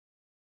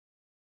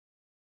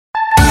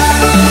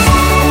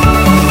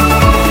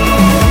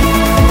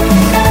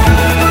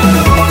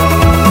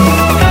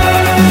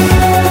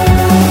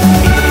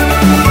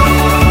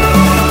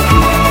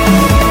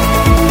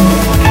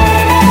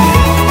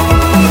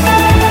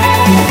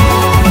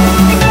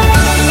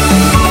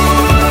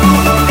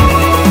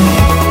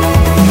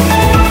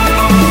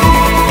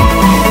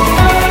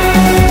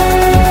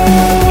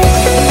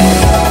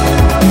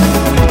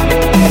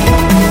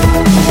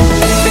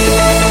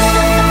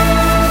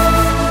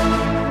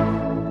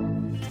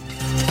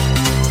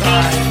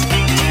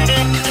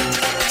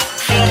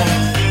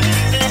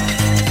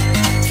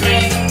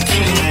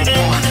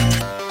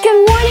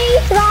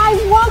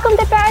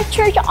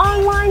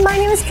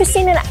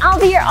I'll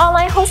be your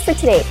online host for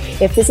today.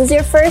 If this is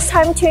your first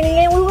time tuning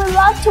in, we would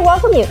love to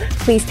welcome you.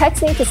 Please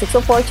text me to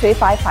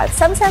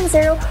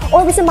 604-285-5770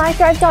 or visit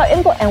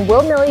mythrive.info and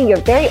we'll mail you your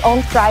very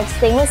own Thrive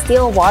stainless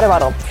steel water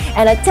bottle.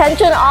 And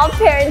attention all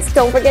parents,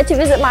 don't forget to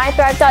visit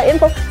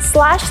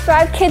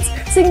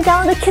mythrive.info/thrivekids so you can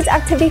download the kids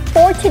activity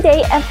for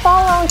today and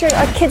follow along during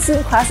our kids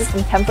Zoom classes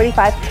from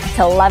 10:45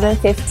 to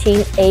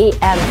 11:15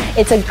 a.m.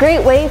 It's a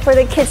great way for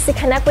the kids to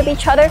connect with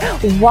each other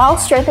while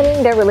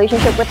strengthening their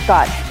relationship with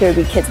God. There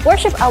will be kids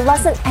worship, a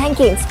lesson, and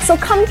games. So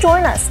come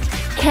join us.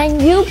 Can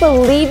you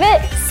believe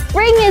it?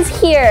 Spring is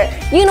here.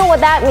 You know what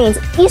that means.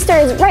 Easter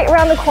is right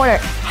around the corner.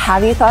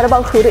 Have you thought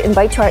about who to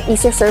invite to our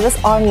Easter service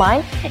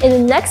online? In the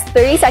next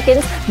 30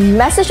 seconds,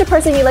 message the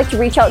person you'd like to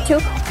reach out to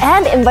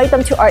and invite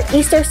them to our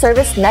Easter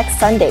service next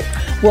Sunday.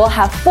 We'll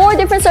have 4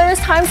 different service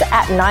times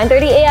at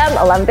 9:30 a.m.,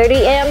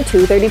 11:30 a.m.,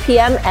 2:30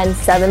 p.m., and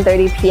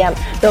 7:30 p.m.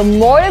 The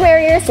more the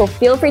merrier, so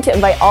feel free to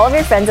invite all of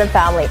your friends and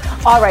family.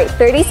 All right,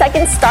 30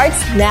 seconds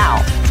starts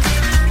now.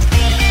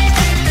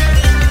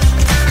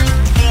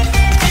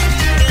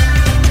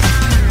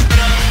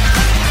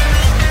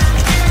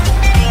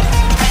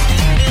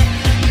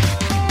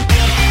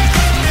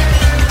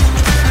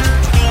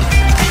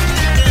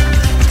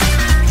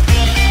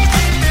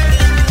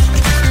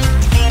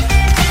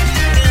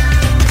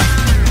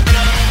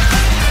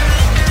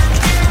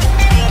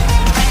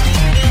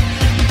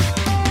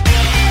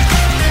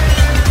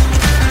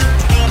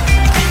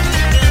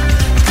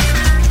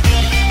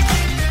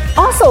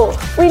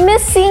 We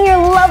miss seeing your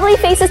lovely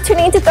faces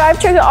tuning into Thrive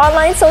Church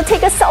Online, so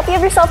take a selfie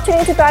of yourself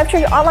tuning into Thrive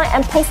Church Online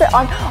and post it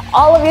on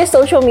all of your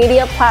social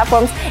media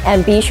platforms,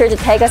 and be sure to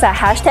tag us at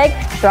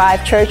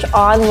 #Thrive Church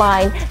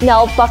Online.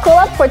 Now buckle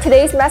up for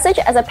today's message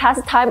as I pass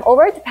the time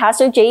over to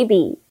Pastor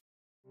JB.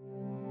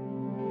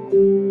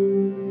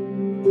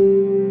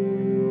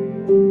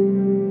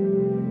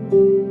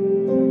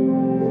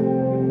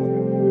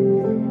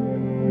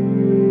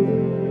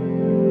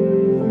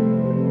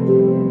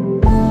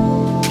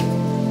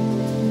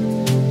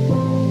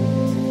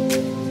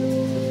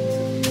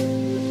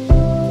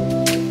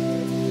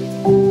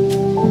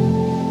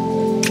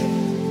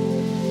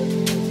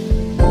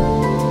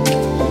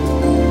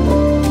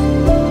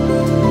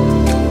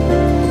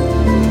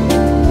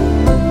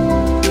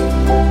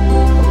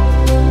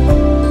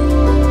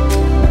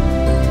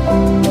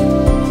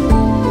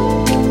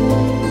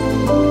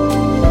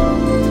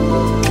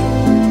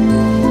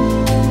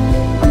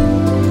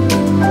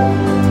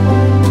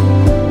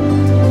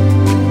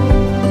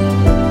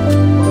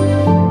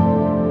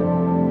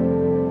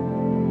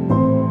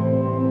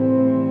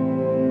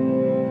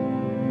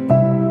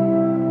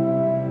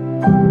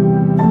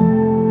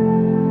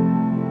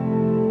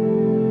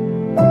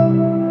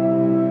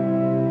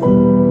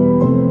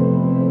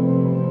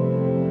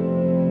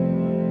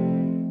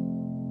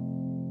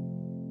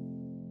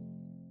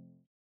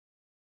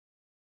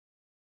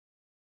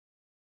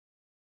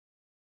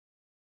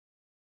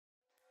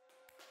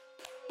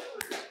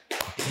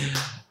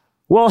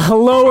 Well,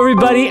 hello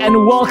everybody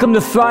and welcome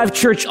to Thrive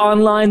Church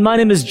Online. My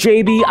name is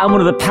JB. I'm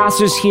one of the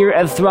pastors here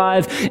at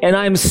Thrive, and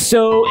I'm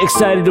so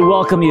excited to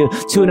welcome you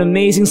to an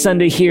amazing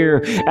Sunday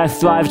here at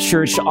Thrive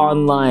Church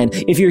Online.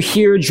 If you're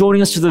here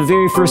joining us for the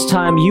very first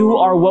time, you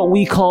are what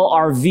we call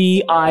our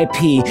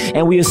VIP,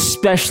 and we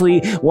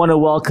especially want to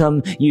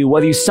welcome you.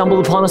 Whether you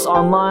stumbled upon us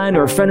online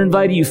or a friend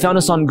invited you, found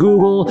us on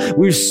Google,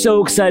 we're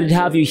so excited to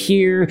have you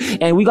here,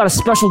 and we got a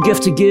special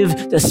gift to give,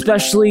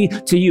 especially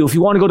to you. If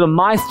you want to go to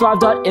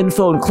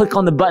mythrive.info and click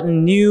on the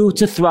button New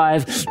to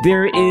Thrive,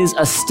 there is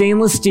a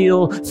stainless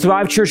steel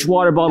Thrive Church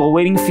water bottle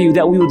waiting for you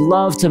that we would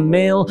love to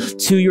mail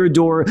to your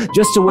door.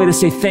 Just a way to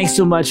say thanks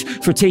so much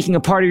for taking a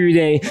part of your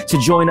day to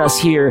join us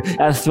here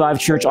at Thrive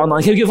Church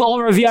Online. Can we give all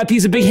of our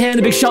VIPs a big hand,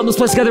 a big shout? Let's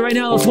play together right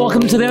now. Let's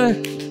welcome to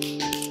the...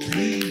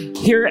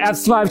 Here at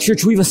Thrive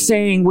Church, we have a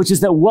saying, which is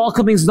that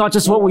welcoming is not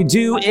just what we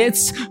do,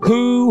 it's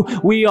who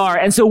we are.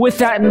 And so with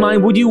that in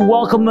mind, would you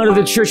welcome them to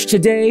the church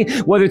today,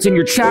 whether it's in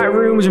your chat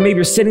rooms or maybe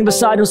you're sitting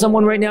beside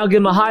someone right now,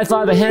 give them a high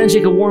five, a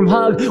handshake, a warm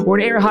hug, or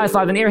an air high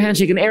five, an air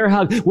handshake, an air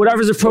hug,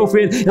 whatever's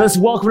appropriate. And let's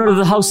welcome them to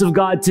the house of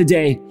God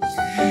today.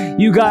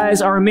 You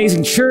guys are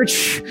amazing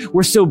church.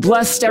 We're so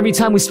blessed every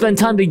time we spend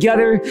time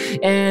together.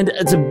 And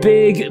it's a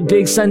big,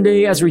 big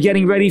Sunday as we're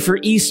getting ready for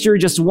Easter,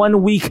 just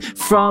 1 week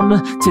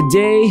from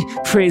today.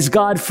 Praise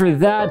God for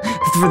that.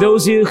 For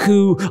those of you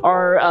who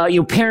are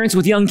parents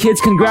with young kids,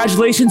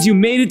 congratulations. You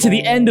made it to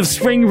the end of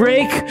spring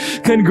break.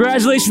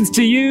 Congratulations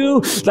to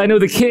you. I know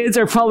the kids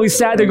are probably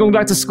sad they're going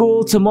back to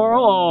school tomorrow.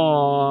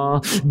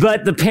 Aww.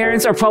 But the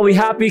parents are probably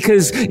happy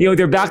because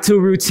they're back to a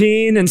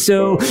routine. And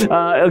so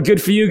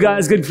good for you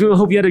guys. Good for you.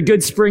 Hope you had a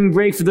good spring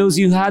break for those of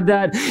you who had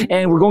that.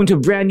 And we're going to a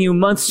brand new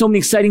month. So many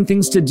exciting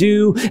things to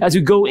do as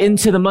we go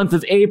into the month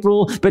of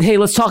April. But hey,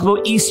 let's talk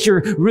about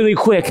Easter really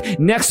quick.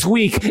 Next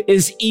week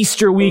is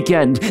Easter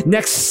weekend.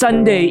 Next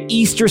Sunday,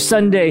 Easter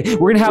Sunday,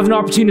 we're going to have an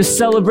opportunity to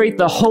celebrate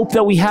the hope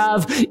that we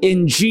have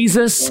in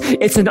Jesus.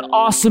 It's an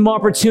awesome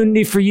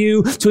opportunity for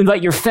you to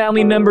invite your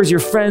family members, your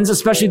friends,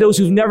 especially those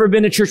who've never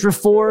been to church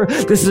before.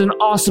 This is an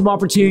awesome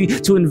opportunity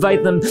to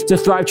invite them to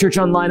Thrive Church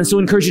Online. And so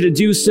I encourage you to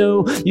do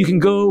so. You can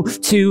go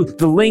to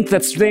the link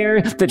that's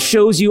there that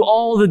shows you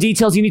all the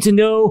details you need to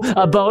know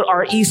about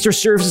our Easter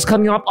services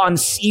coming up on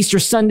Easter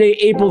Sunday,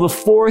 April the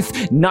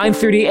 4th,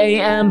 9:30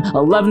 a.m.,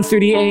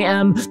 11:30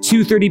 a.m.,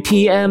 2:30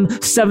 p.m.,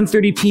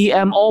 7:30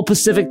 p.m., all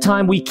Pacific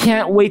time. We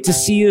can't wait to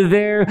see you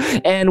there.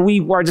 And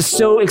we are just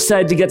so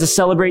excited to get to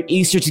celebrate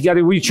Easter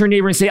together. We turn to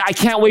your neighbor and say, I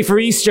can't wait for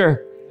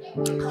Easter.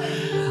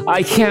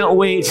 I can't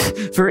wait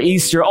for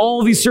Easter.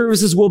 All these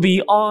services will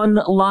be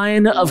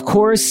online, of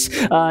course.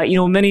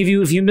 Many of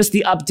you, if you missed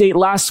the update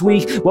last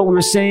week, what we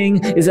were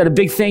saying is that a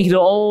big thank you to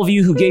all of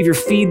you who gave your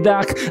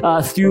feedback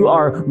through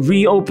our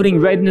reopening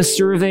readiness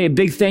survey. A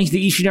big thank you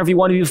to each and every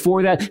one of you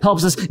for that.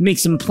 Helps us make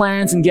some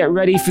plans and get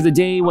ready for the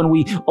day when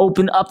we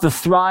open up the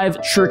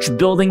Thrive Church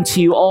building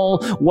to you all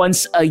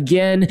once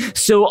again.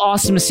 So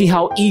awesome to see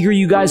how eager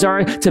you guys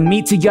are to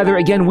meet together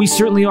again. We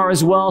certainly are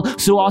as well.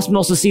 So awesome to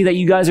also see that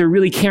you guys are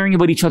really caring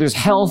about each other's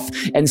health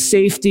and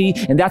safety,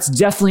 and that's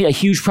definitely a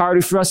huge priority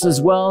for us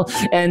as well.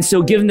 And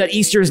so given that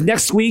Easter is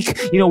next week,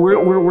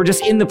 we're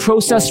just in the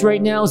process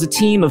right now as a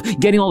team of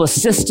getting all the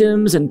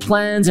systems and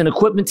plans and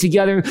equipment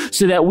together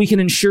so that we can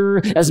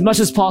ensure as much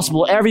as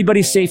possible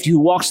everybody's safety who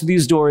walks through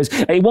these doors.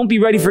 It won't be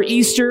ready for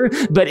Easter,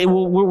 but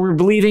we're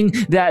believing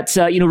that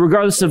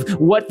regardless of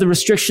what the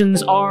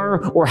restrictions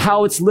are or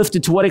how it's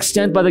lifted to what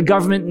extent by the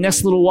government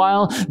next little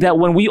while, that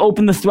when we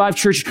open the Thrive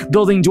Church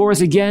building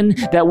doors again,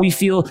 that we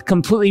feel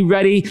completely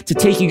ready to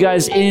take you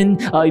guys in,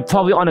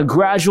 probably on a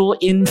gradual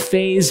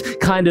in-phase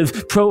kind of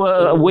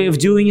way of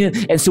doing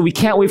it. And so we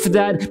can't wait for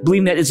that,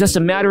 believing that it's just a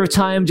matter of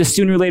time, just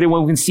sooner or later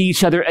when we can see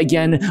each other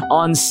again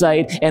on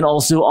site and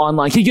also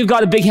online. Can you give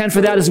God a big hand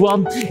for that as well?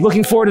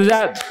 Looking forward to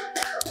that.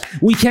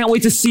 We can't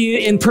wait to see you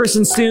in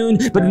person soon,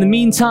 but in the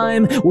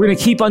meantime, we're going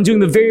to keep on doing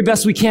the very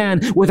best we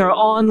can with our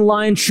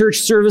online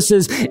church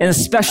services, and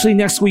especially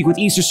next week with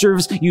Easter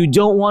service. You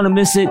don't want to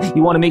miss it.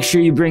 You want to make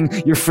sure you bring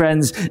your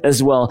friends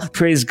as well.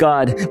 Praise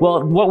God.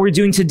 Well, what we're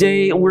doing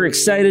today, we're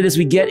excited as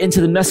we get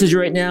into the message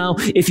right now.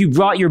 If you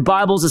brought your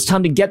Bibles, it's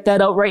time to get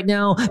that out right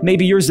now.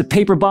 Maybe yours is a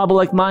paper Bible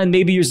like mine.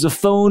 Maybe yours is a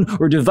phone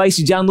or device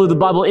you download the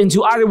Bible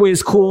into. Either way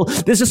is cool.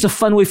 This is just a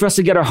fun way for us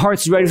to get our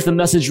hearts ready for the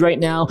message right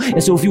now.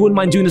 And so if you wouldn't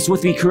mind doing this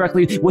with me correctly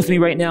with me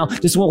right now,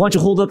 just why don't you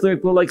hold up there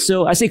like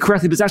so. I say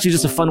correctly, but it's actually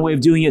just a fun way of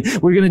doing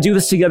it. We're going to do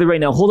this together right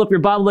now. Hold up your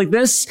Bible like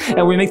this, and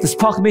we're going to make this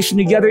proclamation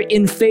together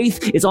in faith.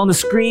 It's on the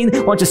screen.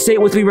 Why don't you say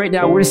it with me right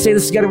now? We're going to say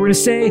this together. We're going to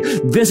say,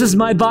 this is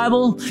my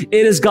Bible.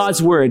 It is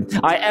God's word.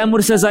 I am what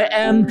it says I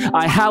am.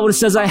 I have what it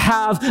says I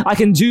have. I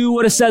can do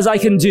what it says I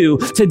can do.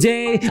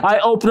 Today, I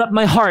open up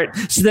my heart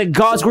so that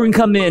God's word can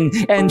come in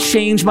and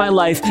change my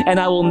life, and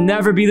I will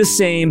never be the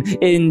same.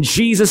 In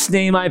Jesus'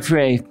 name I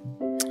pray.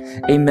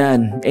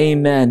 Amen.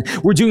 Amen.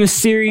 We're doing a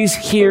series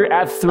here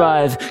at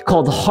Thrive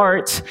called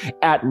Heart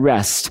at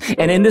Rest.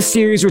 And in this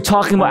series, we're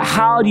talking about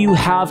how do you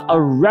have a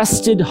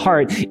rested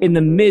heart in the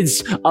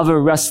midst of a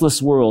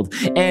restless world.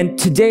 And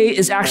today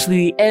is actually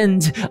the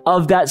end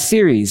of that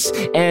series.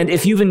 And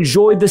if you've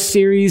enjoyed this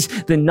series,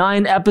 the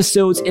 9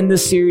 episodes in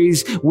this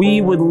series, we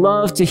would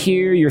love to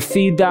hear your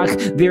feedback.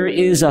 There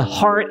is a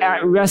Heart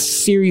at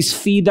Rest series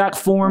feedback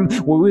form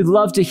where we'd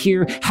love to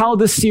hear how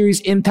this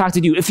series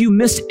impacted you. If you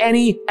missed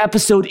any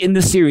episode in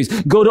this series,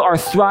 go to our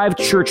Thrive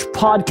Church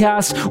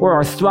podcast or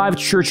our Thrive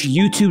Church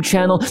YouTube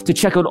channel to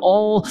check out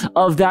all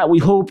of that. We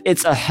hope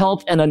it's a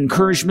help and an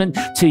encouragement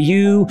to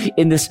you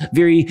in this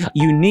very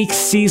unique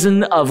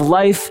season of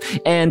life.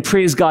 And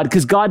praise God,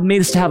 because God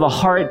made us to have a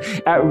heart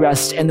at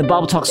rest, and the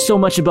Bible talks so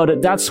much about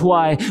it. That's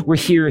why we're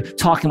here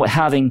talking about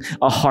having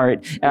a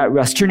heart at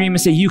rest. Turn to him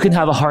and say, you can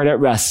have a heart at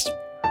rest.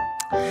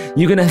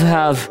 You're going to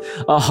have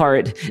a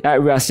heart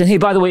at rest. And hey,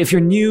 by the way, if you're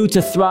new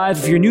to Thrive,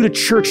 if you're new to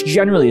church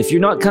generally, if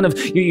you're not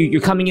you're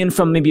coming in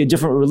from maybe a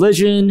different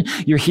religion,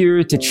 you're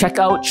here to check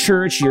out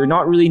church, you're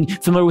not really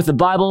familiar with the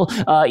Bible,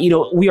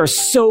 we are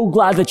so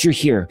glad that you're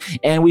here.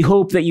 And we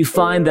hope that you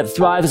find that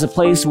Thrive is a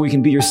place where you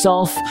can be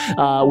yourself,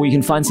 where you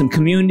can find some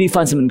community,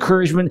 find some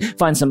encouragement,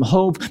 find some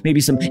hope,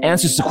 maybe some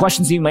answers to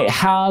questions that you might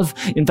have.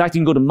 In fact, you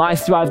can go to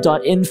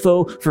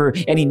mythrive.info for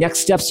any next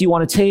steps you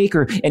want to take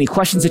or any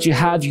questions that you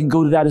have. You can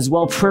go to that as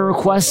well. Prayer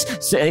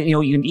requests, so,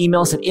 you can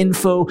email us at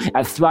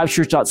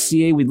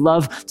info@thrivechurch.ca. We'd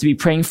love to be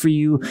praying for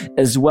you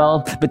as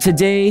well. But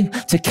today,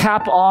 to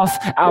cap off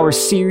our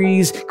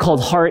series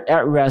called Heart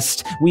at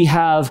Rest, we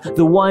have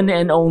the one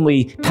and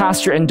only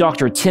Pastor and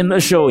Dr. Tim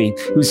Ashoe,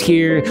 who's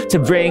here to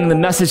bring the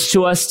message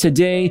to us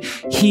today.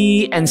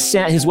 He and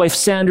his wife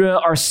Sandra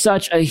are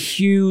such a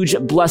huge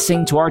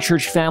blessing to our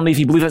church family. If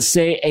you believe it,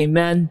 say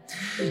amen.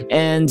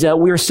 And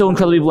we are so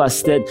incredibly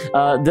blessed that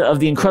of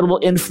the incredible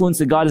influence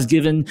that God has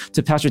given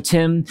to Pastor Tim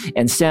Tim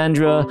and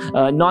Sandra,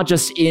 not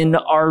just in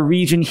our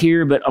region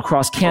here, but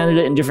across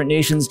Canada and different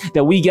nations,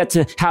 that we get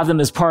to have them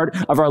as part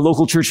of our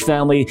local church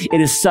family. It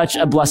is such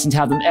a blessing to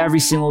have them every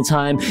single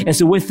time. And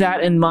so with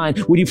that in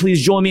mind, would you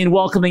please join me in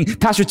welcoming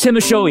Pastor Tim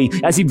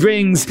Ashoey as he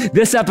brings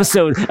this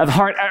episode of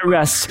Heart at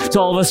Rest to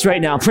all of us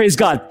right now. Praise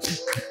God.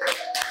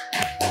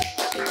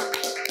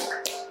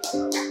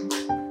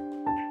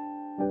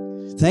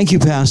 Thank you,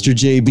 Pastor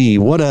JB.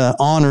 What an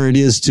honor it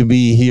is to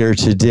be here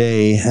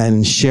today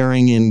and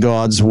sharing in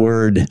God's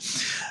Word.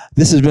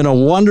 This has been a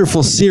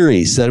wonderful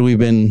series that we've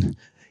been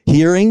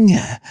hearing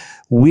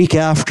week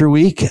after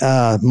week.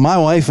 My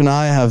wife and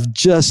I have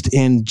just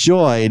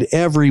enjoyed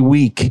every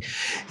week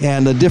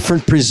and the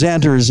different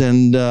presenters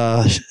and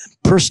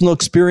personal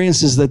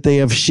experiences that they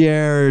have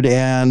shared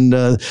and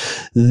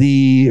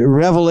the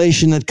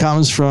revelation that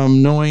comes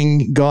from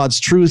knowing God's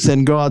truth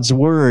and God's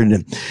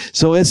Word.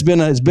 So it's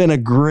been a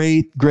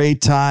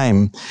great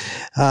time.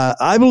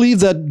 I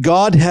believe that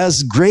God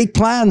has great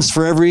plans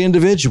for every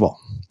individual.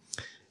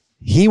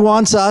 He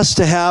wants us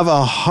to have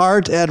a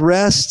heart at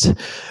rest,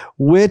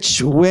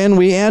 which when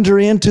we enter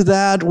into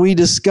that, we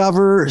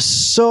discover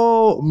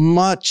so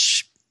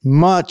much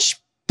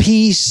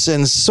peace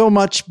and so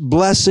much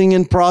blessing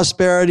and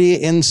prosperity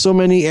in so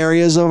many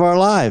areas of our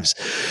lives.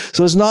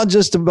 So it's not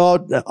just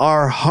about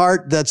our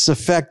heart that's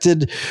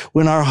affected.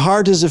 When our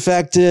heart is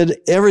affected,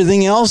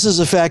 everything else is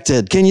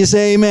affected. Can you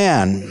say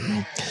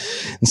amen?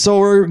 And so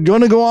we're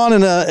going to go on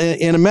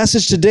in a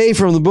message today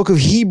from the book of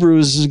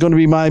Hebrews. Is going to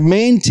be my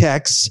main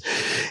text.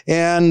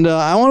 And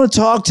I want to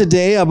talk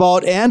today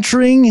about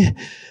entering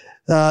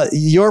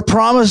your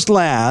promised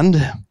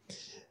land,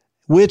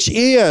 which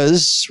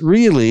is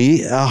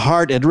really a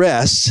heart at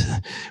rest,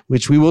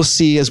 which we will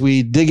see as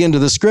we dig into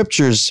the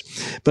scriptures.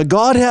 But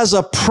God has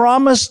a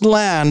promised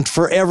land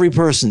for every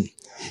person.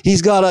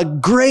 He's got a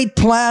great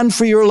plan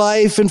for your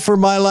life and for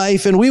my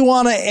life, and we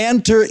want to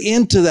enter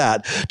into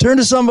that. Turn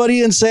to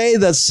somebody and say,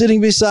 that's sitting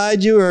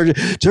beside you, or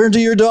turn to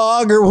your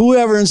dog or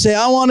whoever and say,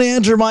 I want to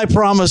enter my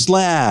promised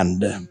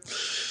land.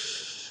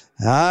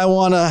 I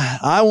want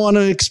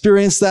to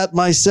experience that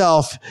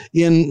myself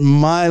in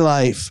my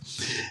life.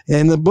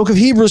 In the book of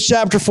Hebrews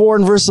chapter 4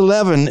 and verse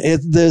 11,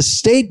 the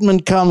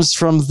statement comes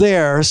from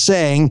there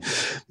saying,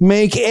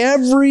 make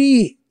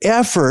every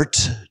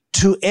effort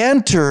to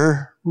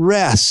enter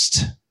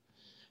rest.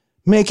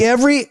 Make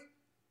every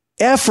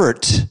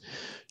effort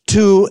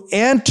to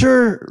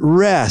enter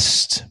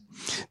rest.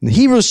 In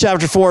Hebrews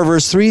chapter 4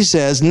 verse 3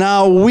 says,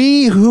 now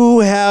we who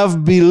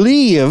have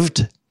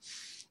believed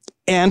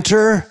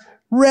enter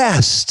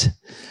rest.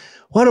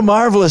 What a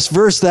marvelous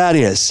verse that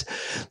is.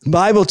 The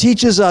Bible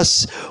teaches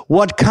us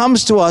what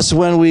comes to us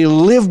when we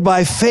live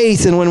by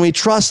faith and when we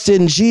trust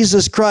in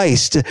Jesus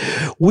Christ.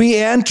 We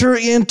enter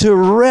into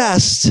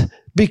rest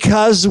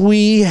because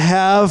we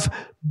have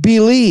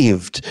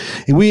believed.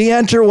 We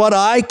enter what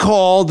I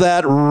call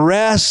that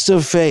rest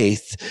of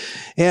faith.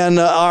 And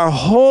our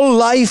whole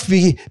life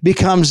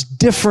becomes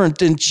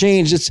different and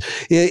changed.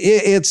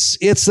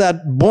 It's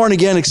that born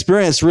again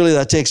experience really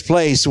that takes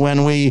place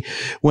when we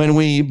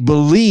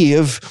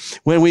believe.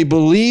 When we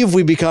believe,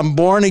 we become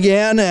born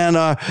again,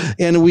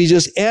 and we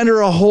just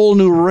enter a whole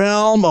new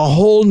realm, a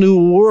whole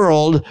new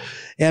world,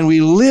 and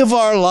we live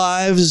our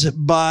lives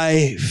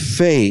by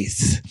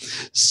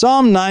faith.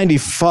 Psalm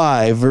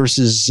 95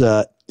 verses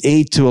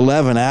 8 to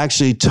 11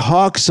 actually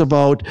talks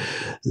about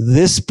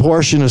this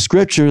portion of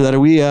scripture that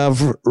we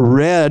have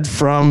read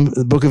from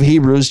the book of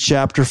Hebrews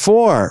chapter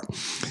 4.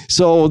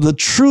 So the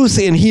truth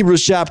in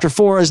Hebrews chapter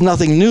 4 is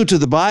nothing new to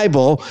the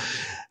Bible,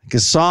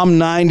 because Psalm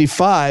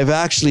 95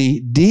 actually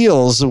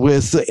deals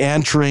with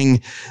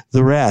entering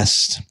the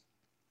rest.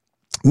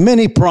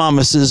 Many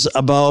promises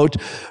about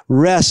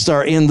rest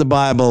are in the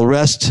Bible,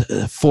 rest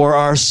for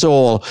our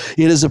soul.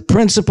 It is a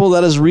principle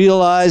that is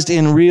realized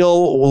in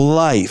real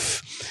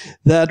life,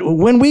 that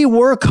when we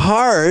work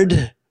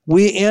hard,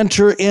 we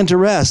enter into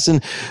rest.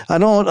 And I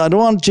don't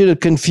want you to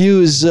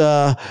confuse,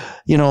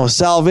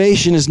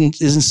 salvation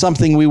isn't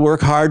something we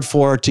work hard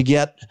for to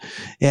get,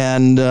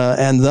 and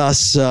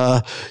thus,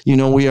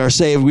 we are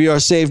saved. We are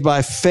saved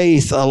by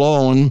faith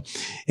alone,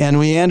 and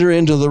we enter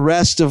into the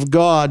rest of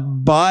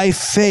God by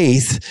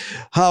faith.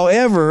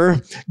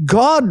 However,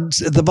 God,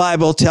 the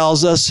Bible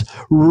tells us,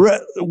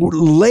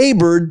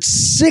 labored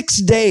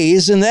 6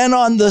 days, and then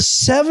on the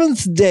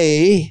seventh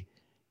day,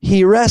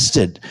 he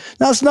rested.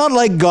 Now, it's not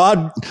like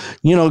God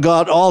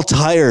got all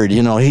tired.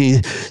 He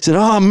said,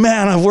 oh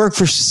man, I've worked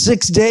for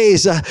 6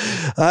 days.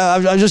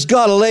 I've just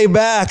got to lay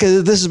back.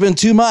 This has been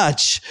too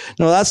much.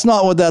 No, that's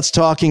not what that's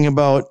talking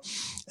about.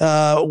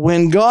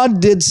 When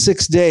God did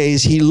 6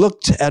 days, he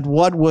looked at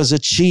what was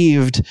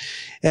achieved,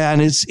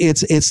 and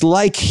it's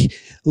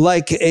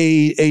like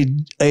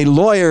a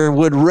lawyer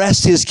would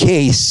rest his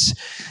case.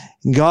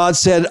 God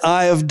said,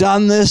 I have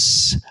done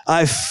this.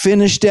 I've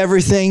finished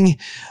everything.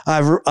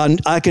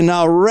 I can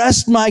now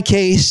rest my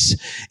case,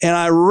 and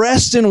I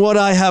rest in what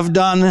I have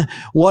done.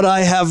 What I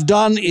have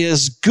done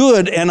is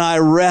good, and I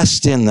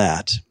rest in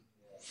that.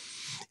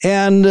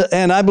 And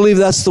I believe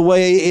that's the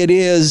way it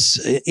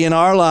is in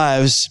our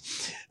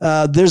lives.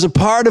 there's a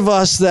part of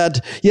us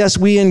that, yes,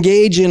 we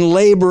engage in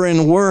labor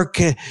and work,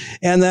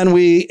 and then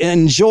we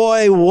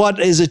enjoy what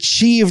is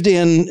achieved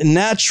in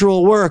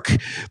natural work.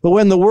 But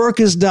when the work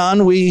is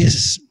done, we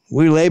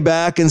lay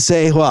back and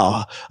say,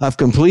 well, I've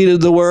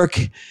completed the work,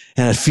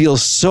 and it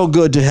feels so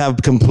good to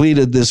have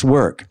completed this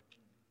work.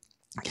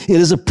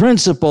 It is a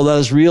principle that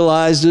is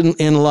realized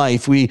in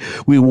life. We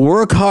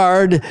work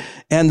hard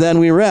and then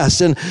we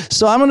rest. And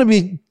so I'm going to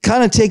be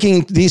kind of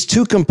taking these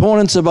two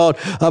components about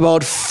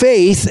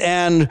faith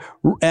and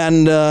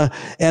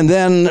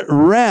then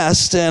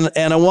rest, and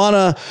I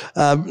want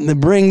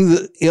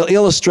to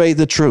illustrate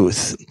the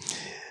truth.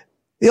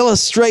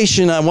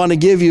 Illustration I want to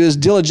give you is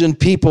diligent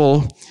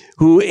people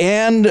who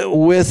end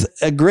with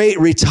a great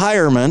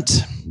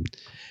retirement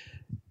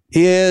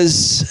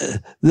is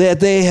that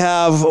they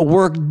have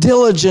worked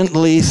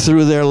diligently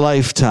through their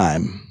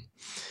lifetime.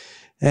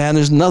 And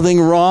there's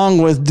nothing wrong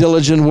with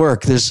diligent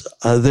work.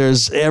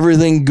 There's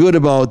everything good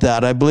about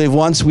that. I believe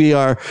once we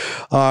are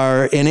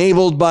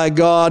enabled by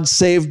God,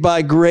 saved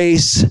by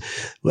grace,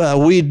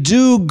 we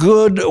do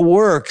good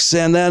works,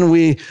 and then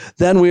we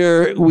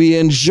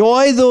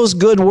enjoy those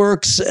good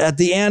works at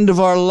the end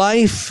of our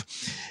life.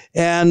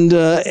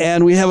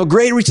 And we have a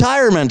great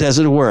retirement, as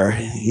it were.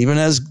 Even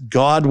as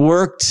God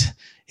worked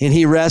and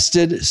he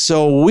rested,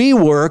 so we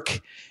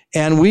work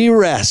and we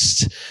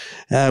rest.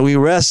 We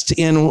rest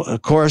in,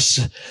 of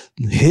course,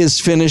 his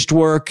finished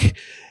work,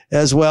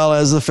 as well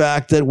as the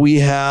fact that we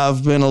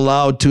have been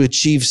allowed to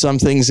achieve some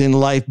things in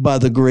life by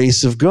the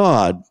grace of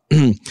God.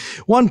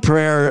 One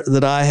prayer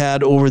that I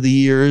had over the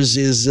years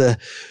is,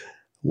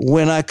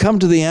 when I come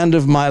to the end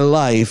of my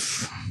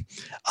life,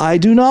 I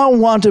do not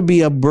want to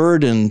be a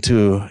burden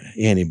to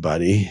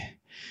anybody,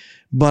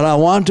 but I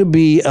want to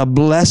be a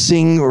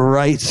blessing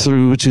right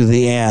through to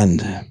the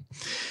end.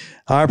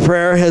 Our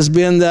prayer has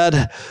been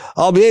that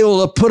I'll be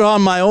able to put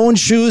on my own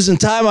shoes and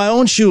tie my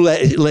own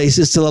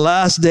shoelaces to the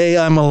last day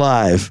I'm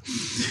alive.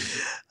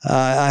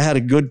 I had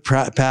a good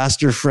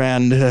pastor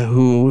friend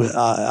who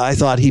I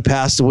thought he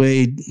passed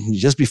away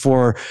just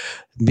before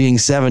being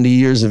 70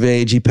 years of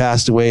age. He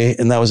passed away,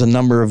 and that was a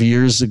number of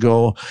years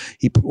ago.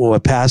 He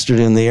pastored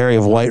in the area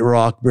of White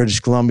Rock, British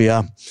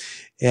Columbia.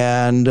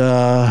 And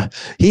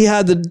he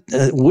had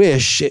the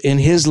wish in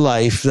his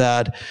life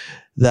that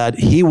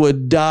he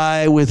would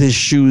die with his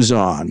shoes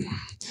on.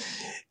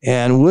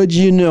 And would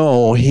you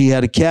know, he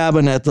had a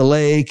cabin at the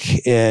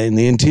lake in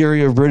the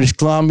interior of British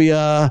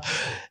Columbia.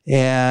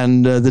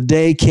 And the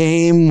day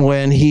came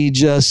when he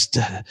just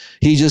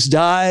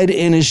died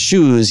in his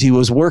shoes. He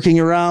was working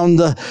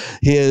around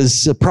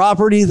his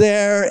property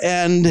there,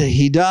 and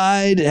he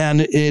died,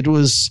 and it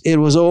was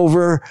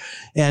over,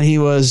 and he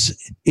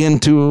was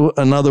into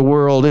another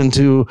world,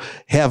 into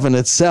heaven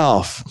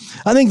itself.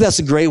 I think that's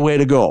a great way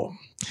to go.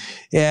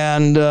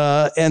 And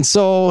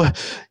so,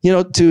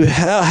 to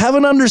have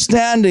an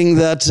understanding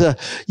that,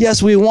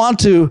 yes, we want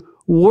to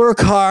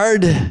work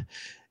hard,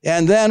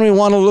 and then we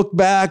want to look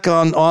back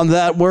on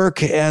that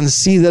work and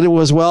see that it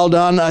was well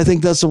done. I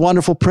think that's a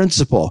wonderful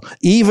principle,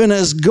 even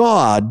as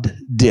God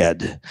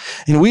did.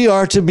 And we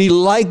are to be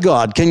like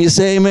God. Can you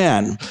say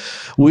amen?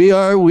 We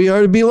are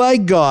to be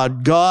like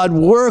God. God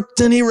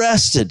worked and he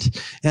rested.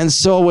 And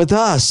so with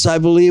us, I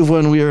believe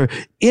when we are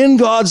in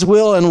God's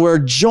will and we're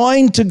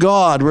joined to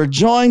God, we're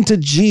joined to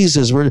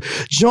Jesus, we're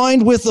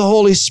joined with the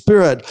Holy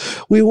Spirit,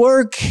 we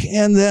work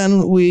and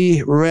then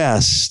we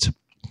rest.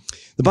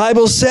 The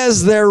Bible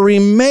says there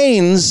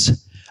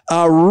remains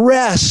a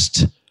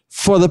rest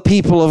for the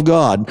people of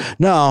God.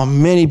 Now,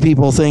 many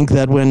people think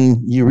that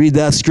when you read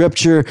that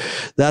scripture,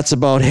 that's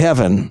about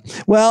heaven.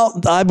 Well,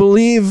 I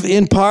believe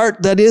in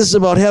part that is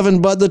about heaven,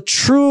 but the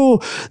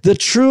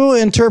true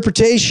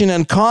interpretation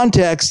and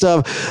context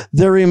of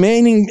the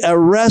remaining a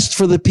rest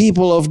for the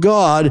people of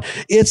God,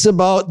 it's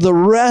about the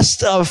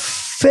rest of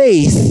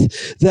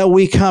faith that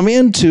we come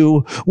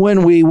into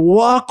when we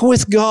walk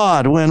with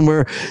God, when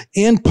we're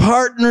in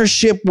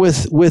partnership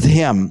with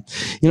him.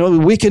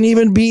 We can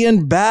even be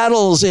in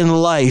battles in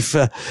life,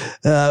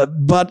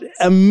 but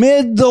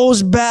amid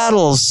those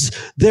battles,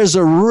 there's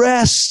a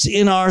rest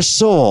in our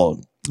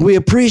soul. We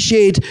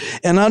appreciate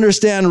and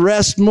understand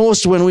rest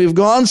most when we've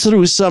gone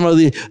through some of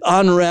the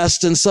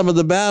unrest and some of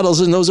the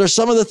battles, and those are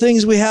some of the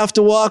things we have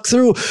to walk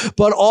through.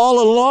 But all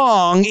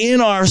along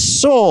in our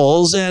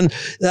souls and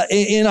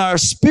in our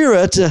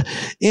spirit,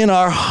 in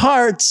our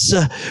hearts,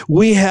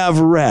 we have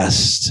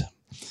rest.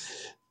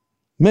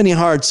 Many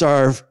hearts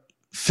are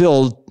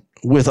filled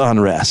with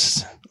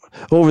unrest.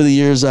 Over the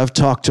years, I've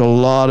talked to a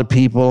lot of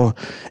people,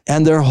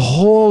 and their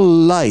whole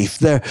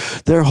life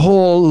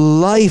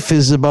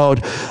is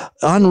about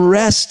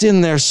unrest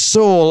in their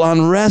soul,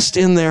 unrest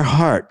in their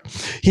heart.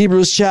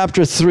 Hebrews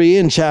chapter 3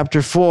 and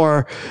chapter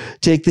 4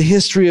 take the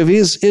history of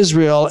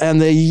Israel,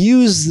 and they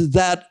use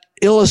that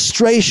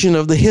illustration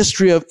of the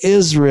history of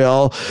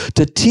Israel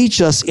to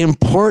teach us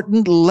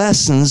important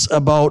lessons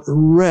about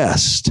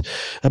rest,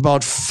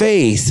 about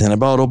faith, and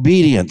about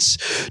obedience.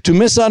 To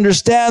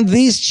misunderstand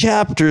these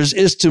chapters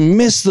is to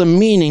miss the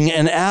meaning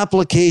and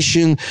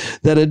application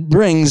that it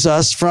brings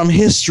us from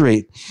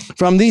history.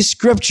 From these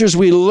scriptures,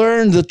 we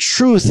learn the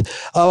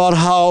truth about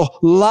how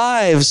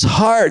lives,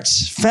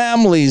 hearts,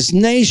 families,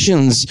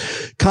 nations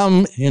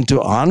come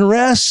into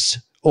unrest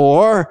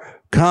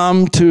or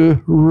come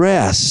to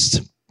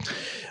rest.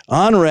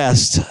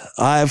 Unrest,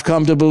 I've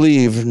come to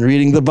believe,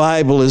 reading the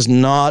Bible is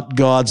not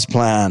God's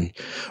plan.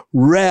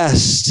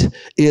 Rest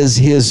is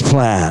his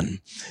plan.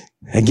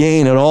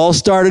 Again, it all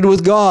started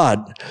with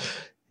God.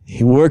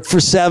 He worked for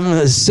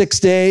 6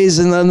 days,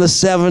 and then the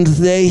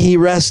seventh day he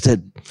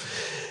rested.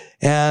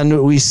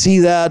 And we see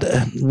that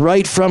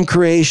right from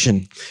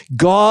creation.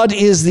 God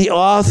is the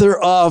author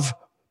of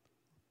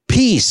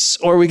peace,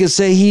 or we could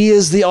say he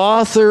is the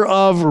author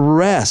of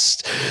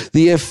rest.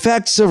 The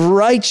effects of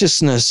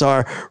righteousness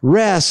are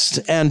rest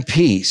and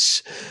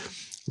peace.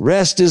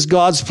 Rest is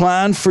God's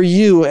plan for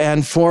you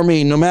and for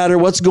me. No matter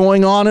what's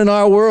going on in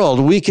our world,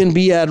 we can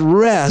be at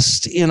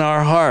rest in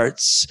our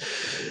hearts.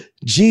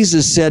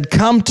 Jesus said,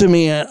 "Come to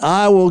me and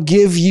I will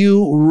give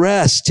you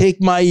rest.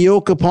 Take my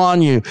yoke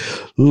upon you.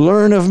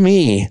 Learn of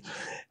me.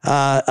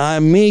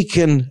 I'm meek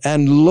and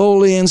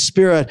lowly in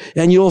spirit,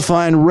 and you'll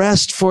find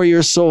rest for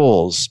your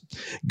souls."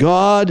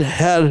 God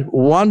had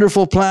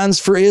wonderful plans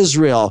for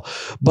Israel,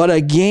 but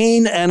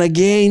again and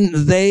again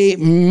they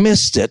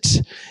missed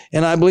it.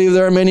 And I believe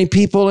there are many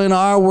people in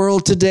our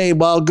world today,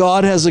 while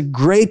God has a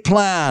great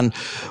plan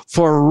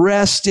for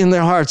rest in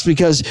their hearts,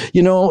 because,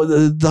 you know,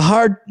 the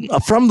heart,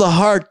 from the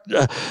heart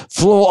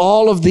flow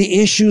all of the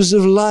issues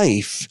of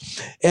life.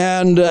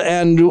 And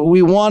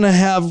we want to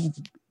have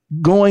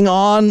going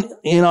on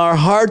in our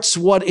hearts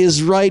what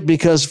is right,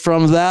 because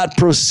from that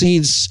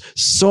proceeds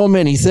so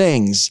many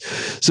things.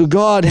 So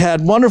God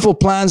had wonderful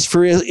plans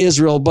for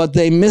Israel, but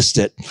they missed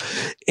it.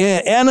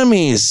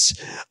 Enemies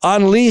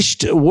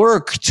unleashed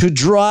work to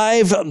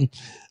drive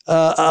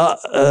them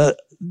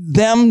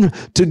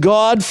to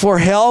God for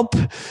help.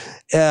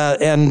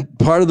 And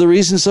part of the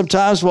reason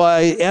sometimes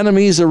why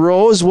enemies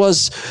arose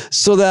was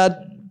so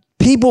that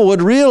people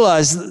would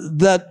realize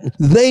that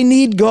they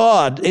need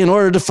God in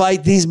order to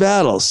fight these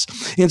battles.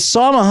 In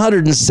Psalm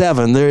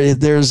 107,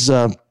 there's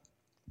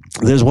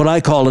what I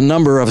call a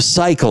number of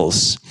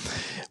cycles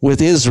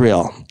with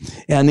Israel.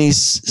 And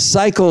these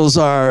cycles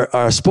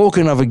are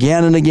spoken of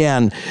again and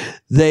again.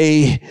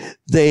 They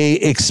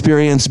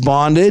experience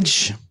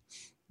bondage,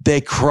 they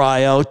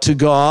cry out to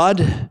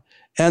God,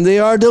 and they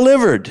are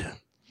delivered.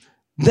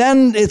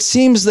 Then it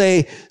seems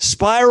they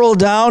spiral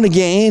down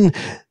again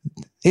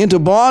into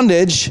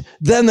bondage,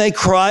 then they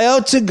cry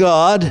out to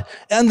God,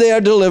 and they are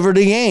delivered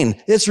again.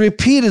 It's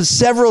repeated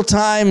several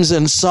times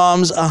in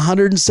Psalms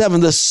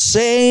 107, the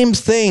same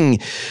thing.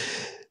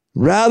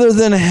 Rather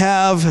than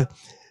have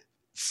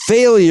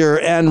failure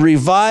and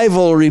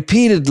revival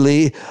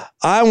repeatedly,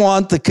 I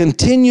want the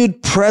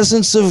continued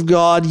presence of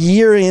God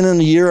year in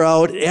and year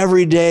out,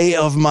 every day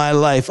of my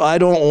life. I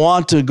don't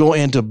want to go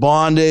into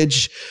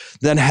bondage,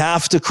 then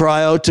have to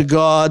cry out to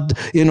God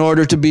in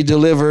order to be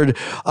delivered.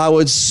 I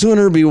would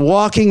sooner be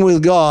walking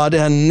with God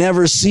and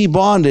never see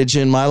bondage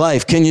in my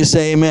life. Can you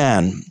say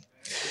amen?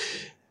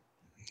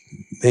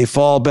 They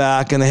fall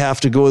back and they have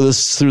to go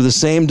through the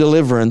same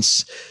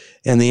deliverance,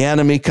 and the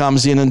enemy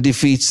comes in and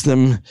defeats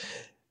them.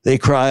 They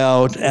cry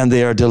out and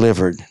they are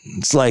delivered.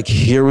 It's like,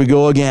 here we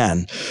go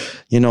again.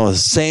 You know,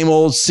 same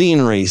old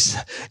sceneries,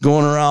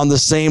 going around the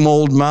same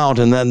old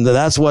mountain. And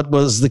that's what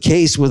was the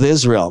case with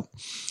Israel.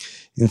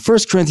 In 1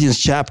 Corinthians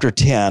chapter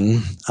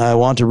 10, I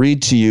want to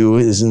read to you,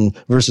 is in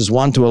verses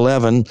 1 to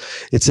 11.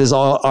 It says,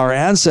 our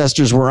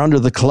ancestors were under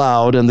the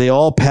cloud, and they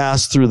all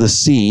passed through the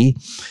sea.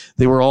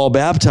 They were all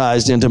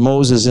baptized into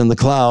Moses in the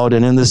cloud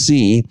and in the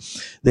sea.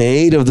 They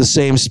ate of the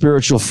same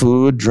spiritual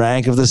food,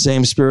 drank of the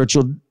same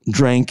spiritual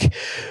drink,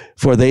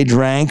 for they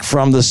drank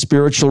from the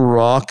spiritual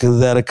rock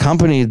that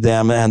accompanied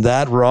them, and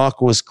that rock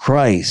was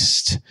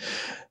Christ.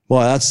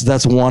 Well,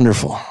 that's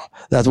wonderful.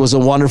 That was a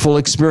wonderful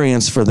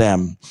experience for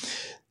them.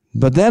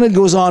 But then it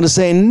goes on to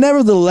say,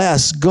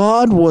 nevertheless,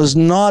 God was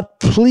not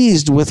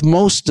pleased with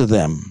most of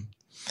them.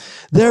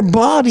 Their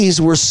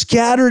bodies were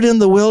scattered in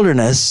the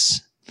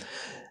wilderness.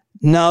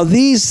 Now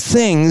these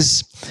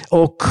things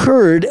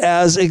occurred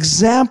as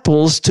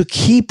examples to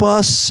keep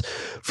us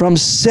from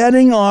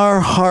setting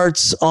our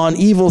hearts on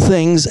evil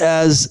things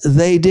as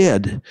they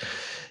did.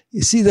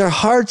 You see, their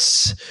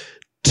hearts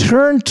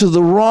turned to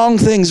the wrong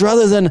things.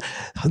 Rather than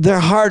their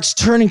hearts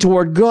turning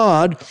toward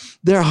God,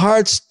 their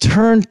hearts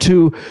turned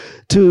to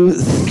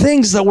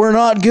things that were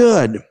not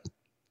good.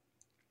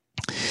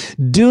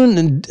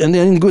 And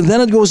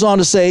then it goes on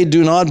to say,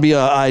 do not be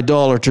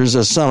idolaters,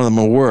 as some of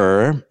them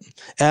were.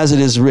 As it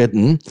is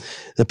written,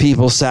 the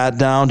people sat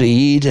down to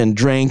eat and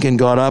drink and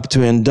got up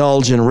to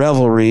indulge in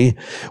revelry.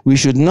 We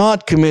should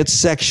not commit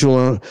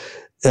sexual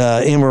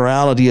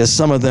immorality as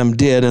some of them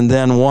did, and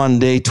then one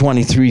day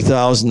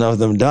 23,000 of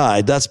them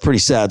died. That's a pretty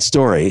sad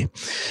story.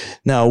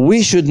 Now,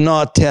 we should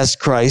not test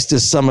Christ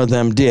as some of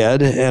them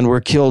did and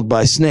were killed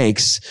by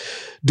snakes.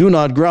 Do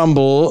not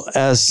grumble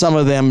as some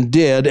of them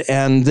did,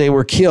 and they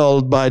were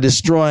killed by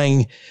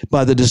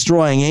the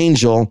destroying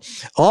angel.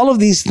 All of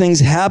these things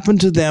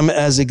happened to them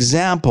as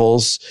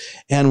examples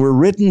and were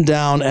written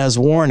down as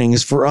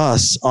warnings for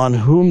us, on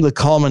whom the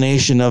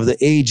culmination of the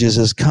ages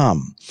has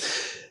come.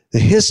 The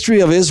history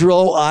of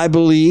Israel, I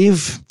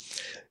believe,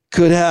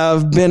 could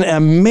have been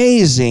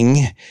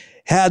amazing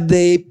had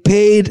they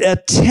paid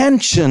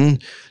attention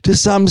to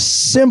some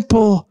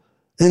simple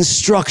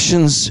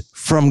instructions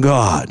from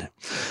God.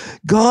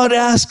 God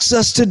asks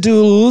us to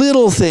do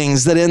little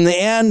things that in the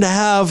end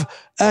have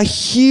a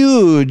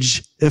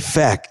huge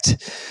effect.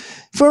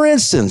 For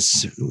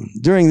instance,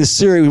 during this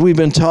series, we've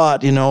been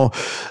taught,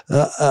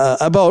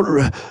 about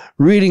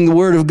reading the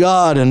Word of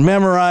God and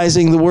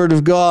memorizing the Word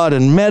of God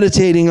and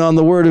meditating on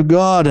the Word of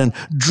God and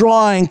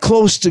drawing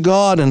close to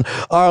God and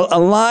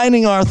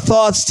aligning our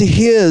thoughts to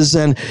His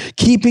and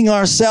keeping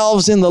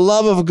ourselves in the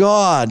love of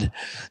God,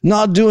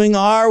 not doing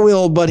our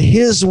will but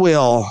His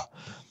will.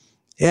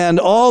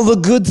 And all the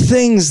good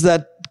things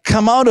that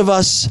come out of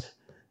us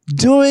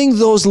doing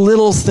those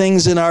little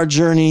things in our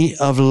journey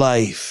of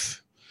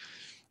life.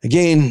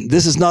 Again,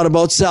 this is not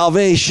about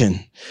salvation.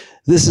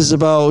 This is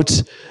about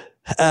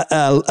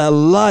a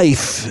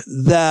life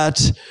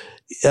that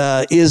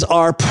is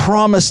our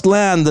promised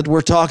land that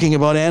we're talking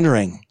about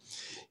entering.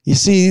 You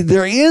see,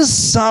 there is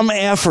some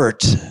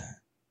effort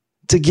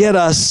to get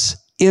us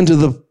into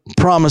the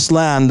promised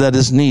land that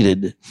is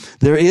needed.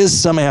 There is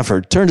some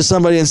effort. Turn to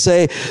somebody and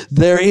say,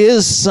 there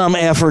is some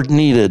effort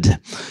needed.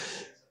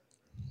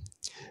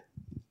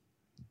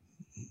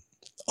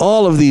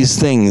 All of these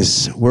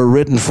things were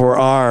written for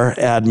our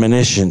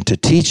admonition, to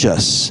teach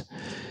us.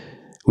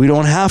 We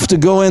don't have to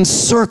go in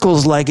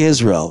circles like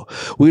Israel.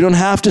 We don't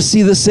have to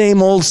see the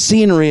same old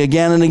scenery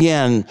again and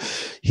again.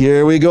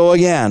 Here we go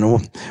again.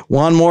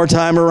 One more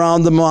time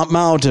around the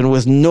mountain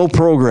with no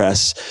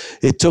progress.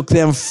 It took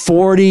them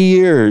 40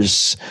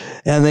 years,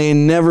 and they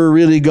never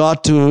really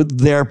got to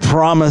their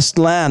promised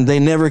land. They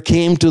never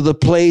came to the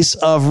place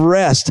of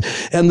rest.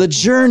 And the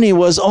journey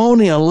was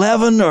only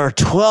 11 or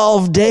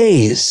 12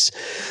 days.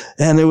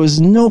 And there was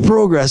no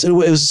progress. It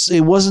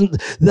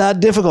wasn't that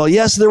difficult.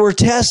 Yes, there were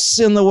tests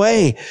in the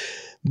way,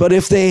 but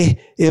if they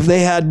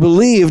had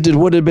believed, it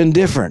would have been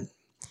different.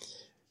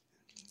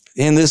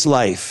 In this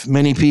life,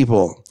 many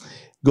people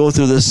go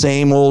through the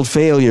same old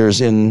failures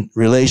in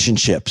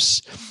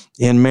relationships,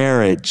 in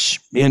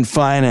marriage, in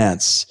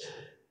finance,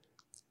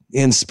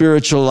 in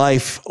spiritual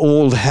life.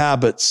 Old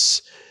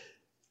habits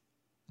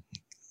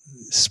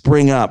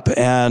spring up,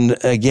 and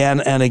again,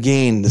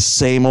 the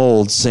same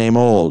old.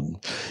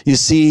 You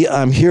see,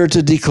 I'm here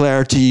to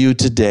declare to you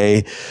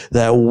today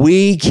that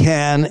we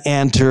can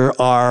enter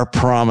our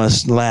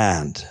promised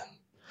land.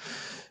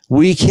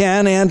 We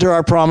can enter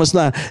our promised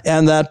land,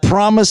 and that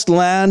promised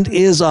land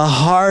is a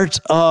heart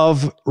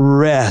of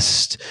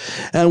rest.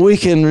 And we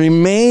can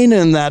remain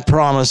in that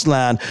promised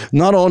land.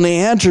 Not only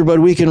enter, but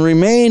we can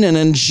remain and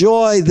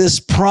enjoy this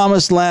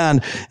promised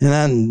land.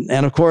 And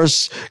of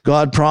course,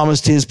 God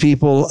promised His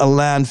people a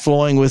land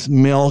flowing with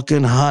milk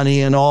and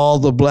honey and all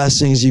the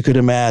blessings you could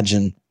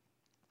imagine.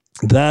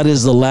 That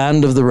is the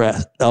land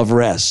of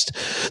rest,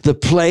 the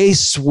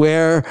place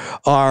where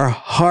our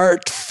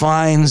heart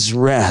finds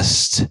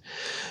rest.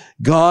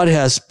 God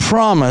has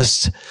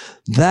promised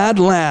that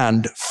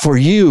land for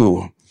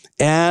you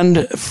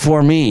and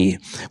for me.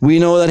 We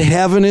know that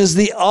heaven is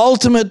the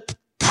ultimate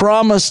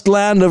promised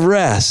land of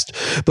rest,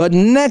 but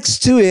next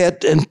to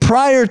it and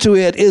prior to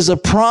it is a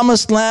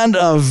promised land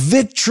of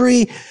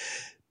victory,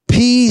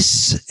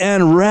 peace,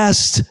 and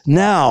rest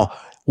now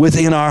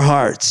within our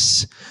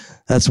hearts.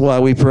 That's why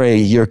we pray,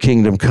 your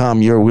kingdom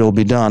come, your will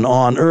be done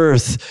on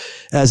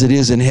earth as it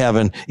is in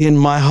heaven, in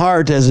my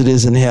heart as it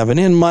is in heaven,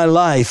 in my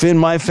life, in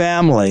my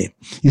family.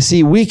 You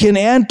see, we can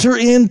enter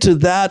into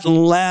that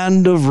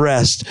land of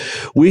rest.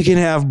 We can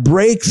have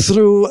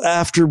breakthrough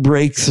after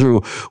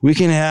breakthrough. We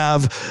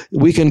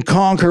can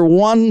conquer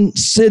one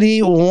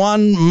city,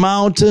 one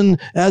mountain,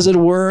 as it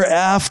were,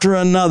 after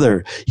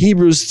another.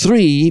 Hebrews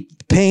 3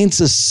 paints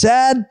a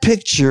sad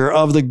picture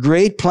of the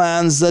great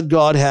plans that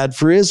God had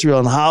for Israel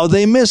and how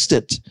they missed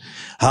it,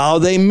 how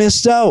they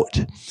missed out.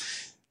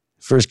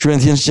 1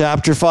 Corinthians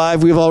chapter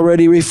 5, we've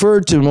already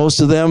referred to most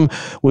of them.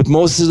 With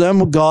most of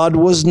them, God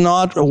was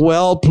not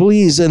well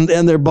pleased, and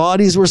their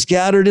bodies were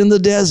scattered in the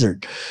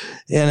desert.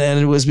 And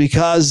it was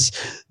because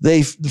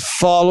they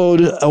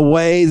followed a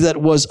way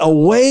that was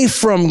away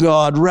from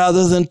God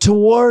rather than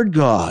toward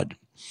God.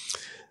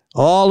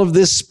 All of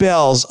this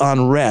spells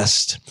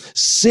unrest.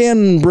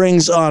 Sin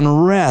brings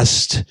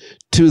unrest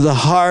to the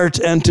heart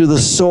and to the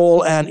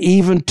soul and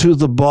even to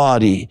the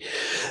body.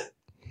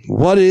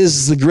 What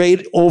is the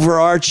great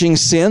overarching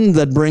sin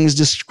that brings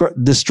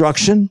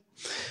destruction?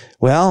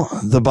 Well,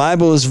 the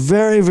Bible is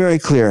very, very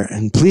clear,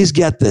 and please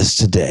get this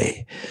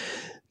today.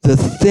 the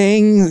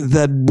thing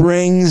that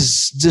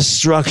brings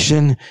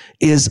destruction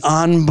is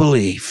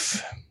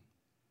unbelief.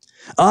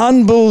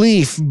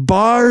 Unbelief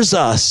bars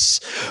us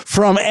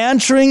from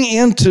entering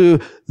into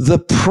the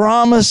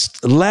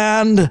promised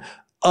land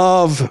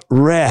of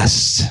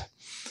rest,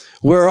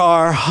 where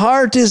our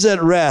heart is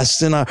at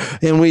rest, and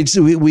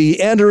we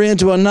enter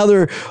into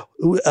another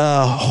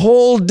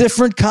whole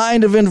different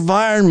kind of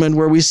environment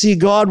where we see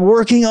God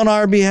working on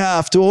our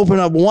behalf to open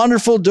up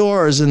wonderful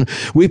doors, and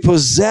we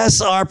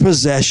possess our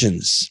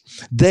possessions.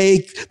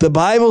 The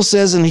Bible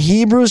says in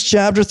Hebrews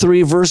chapter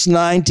 3, verse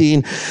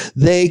 19,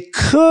 they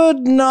could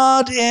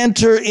not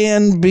enter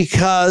in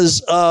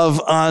because of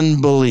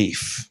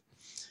unbelief.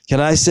 Can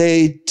I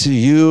say to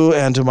you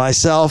and to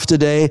myself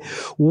today,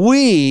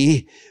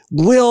 we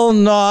will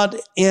not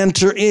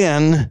enter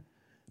in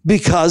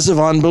because of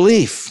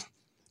unbelief.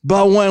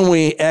 But when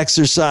we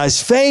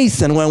exercise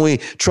faith and when we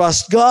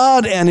trust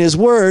God and His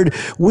Word,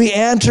 we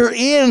enter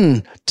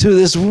in to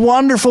this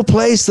wonderful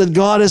place that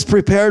God has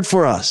prepared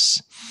for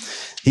us.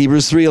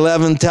 Hebrews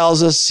 3:11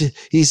 tells us,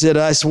 He said,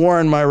 I swore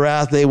in my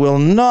wrath, they will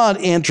not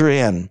enter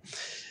in.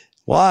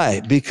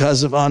 Why?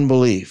 Because of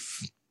unbelief.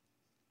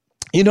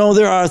 You know,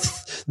 there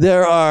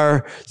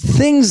are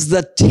things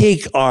that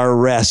take our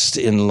rest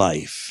in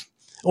life,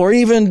 or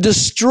even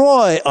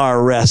destroy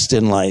our rest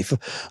in life.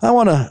 I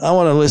want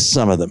to list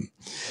some of them.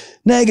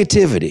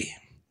 Negativity,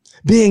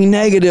 being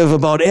negative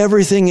about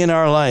everything in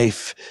our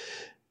life,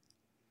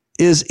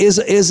 is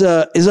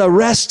a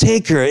rest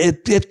taker.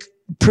 It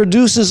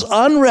produces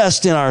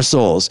unrest in our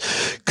souls.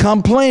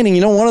 Complaining,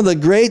 you know, one of the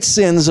great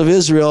sins of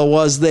Israel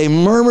was they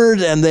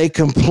murmured and they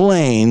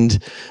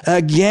complained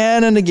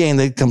again and again.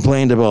 They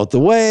complained about the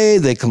way,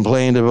 they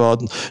complained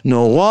about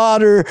no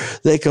water,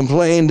 they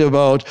complained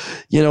about,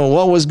 you know,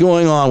 what was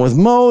going on with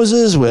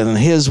Moses, with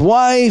his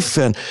wife,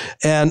 and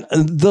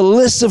the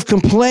list of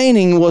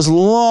complaining was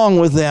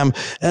long with them.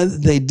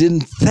 And they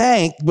didn't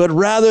thank, but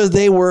rather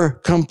they were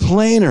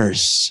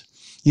complainers.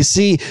 You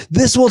see,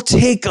 this will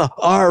take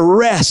our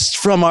rest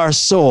from our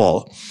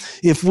soul.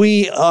 If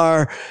we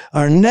are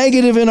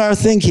negative in our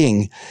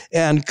thinking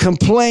and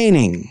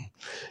complaining,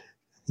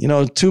 you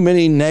know, too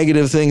many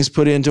negative things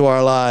put into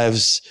our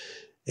lives,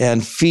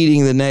 and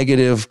feeding the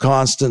negative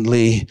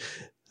constantly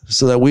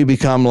so that we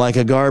become like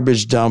a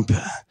garbage dump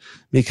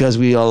because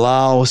we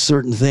allow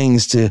certain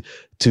things to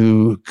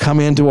come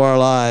into our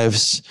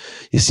lives.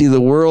 You see,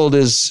 the world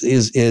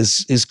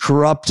is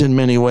corrupt in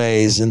many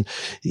ways, and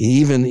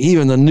even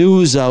the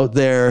news out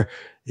there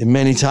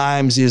many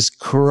times is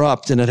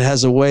corrupt, and it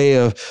has a way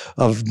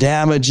of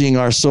damaging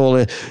our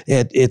soul.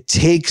 It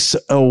takes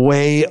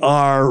away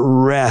our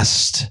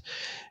rest.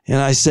 And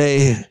I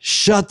say,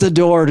 shut the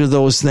door to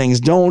those things.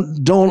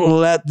 Don't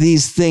let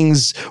these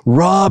things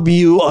rob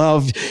you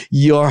of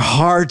your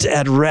heart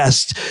at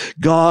rest.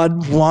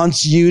 God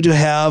wants you to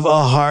have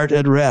a heart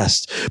at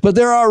rest. But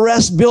there are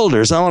rest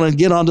builders. I want to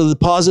get onto the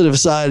positive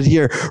side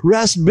here.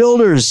 Rest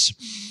builders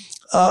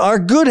are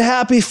good,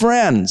 happy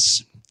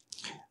friends.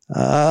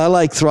 I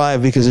like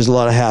Thrive because there's a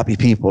lot of happy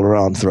people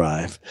around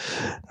Thrive.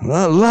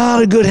 A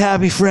lot of good,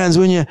 happy friends.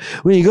 When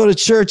you go to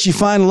church, you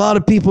find a lot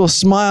of people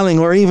smiling,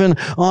 or even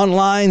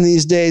online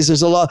these days,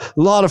 there's a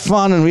lot of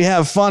fun, and we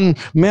have fun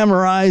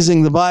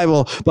memorizing the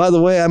Bible. By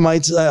the way, I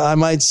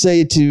might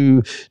say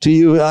to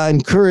you, I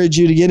encourage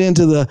you to get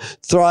into the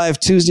Thrive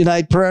Tuesday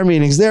night prayer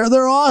meetings. They're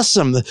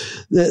awesome.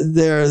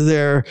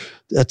 They're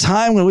a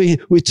time when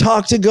we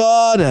talk to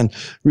God and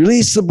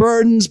release the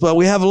burdens, but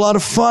we have a lot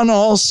of fun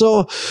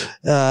also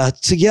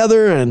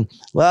together. And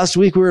last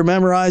week we were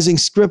memorizing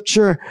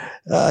scripture.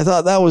 I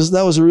thought that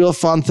was a real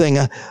fun thing.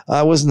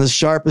 I wasn't as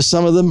sharp as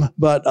some of them,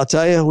 but I'll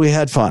tell you, we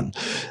had fun.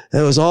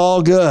 It was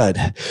all good.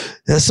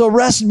 So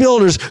rest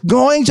builders,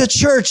 going to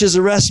church is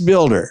a rest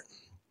builder.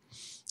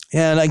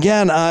 And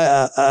again,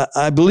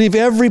 I believe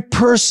every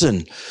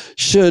person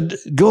should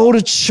go to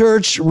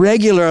church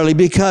regularly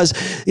because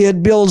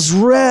it builds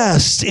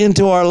rest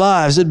into our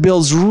lives. It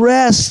builds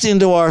rest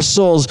into our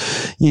souls.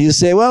 You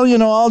say, well, you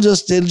know, it'll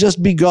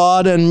just be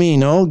God and me.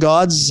 No,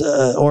 God's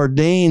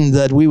ordained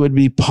that we would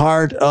be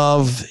part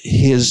of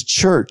His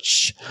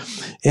church.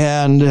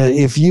 And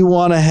if you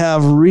want to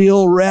have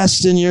real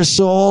rest in your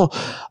soul,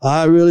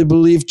 I really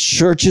believe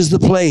church is the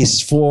place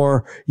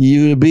for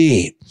you to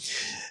be.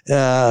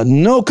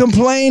 No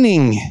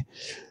complaining,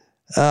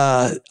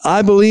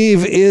 I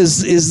believe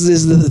is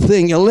the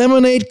thing.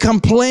 Eliminate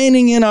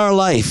complaining in our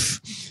life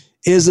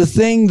is a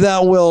thing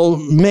that will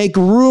make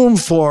room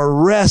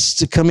for rest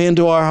to come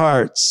into our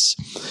hearts.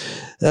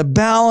 A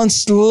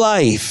balanced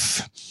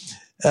life,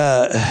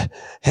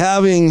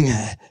 having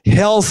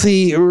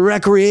healthy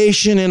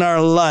recreation in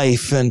our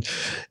life,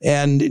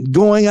 and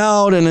going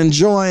out and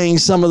enjoying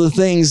some of the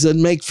things that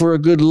make for a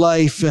good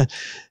life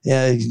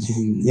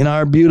in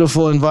our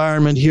beautiful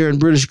environment here in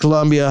British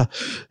Columbia.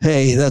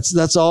 Hey,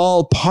 that's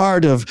all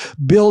part of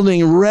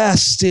building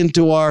rest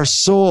into our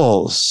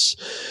souls.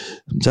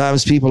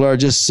 Sometimes people are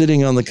just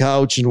sitting on the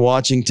couch and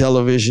watching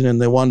television,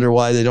 and they wonder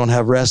why they don't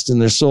have rest in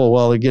their soul.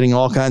 Well, they're getting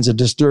all kinds of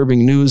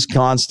disturbing news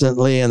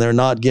constantly, and they're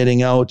not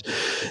getting out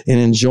and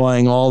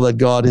enjoying all that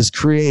God has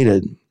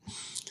created.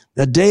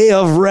 A day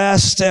of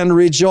rest and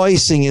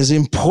rejoicing is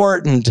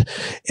important,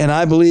 and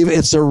I believe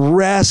it's a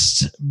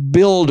rest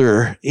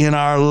builder in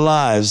our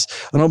lives.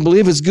 I don't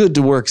believe it's good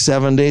to work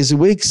 7 days a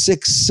week,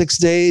 six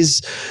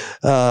days.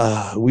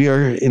 We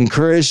are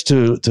encouraged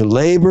to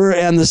labor,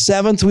 and the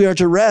seventh we are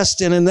to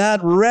rest. And in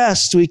that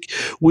rest,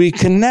 we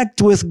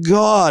connect with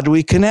God,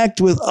 we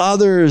connect with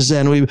others,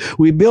 and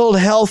we build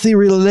healthy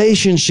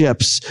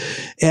relationships,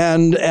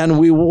 and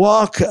we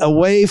walk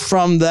away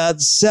from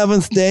that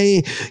seventh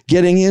day,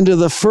 getting into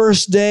the first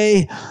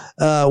day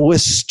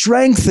with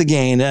strength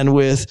again and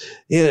with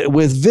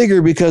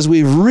vigor, because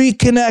we've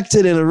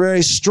reconnected in a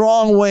very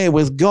strong way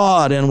with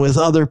God and with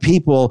other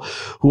people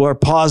who are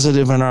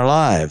positive in our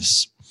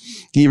lives.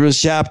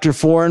 Hebrews chapter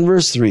 4 and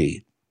verse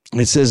 3.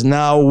 It says,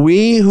 "Now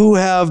we who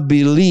have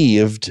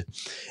believed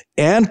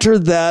enter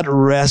that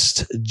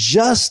rest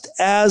just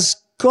as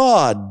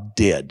God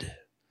did."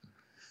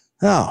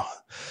 Now,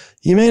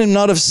 you may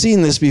not have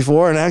seen this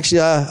before, and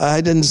actually I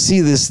didn't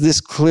see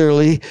this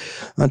clearly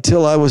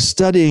until I was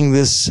studying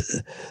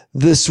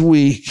this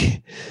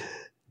week.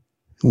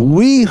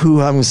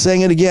 I'm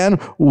saying it again,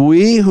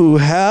 we who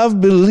have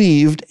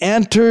believed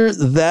enter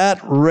that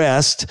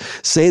rest,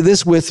 say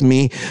this with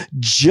me,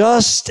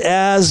 just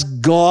as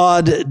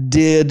God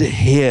did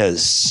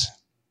his.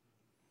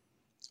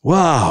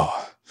 Wow.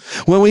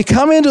 When we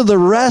come into the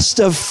rest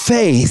of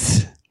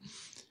faith,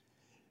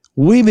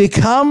 we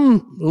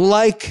become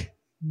like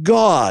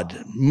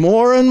God.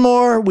 More and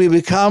more, we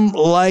become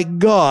like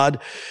God,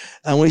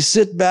 and we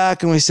sit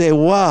back and we say,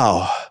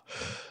 wow,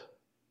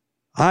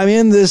 I'm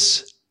in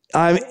this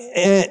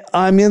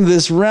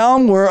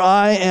realm where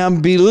I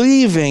am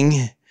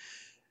believing,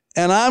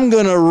 and I'm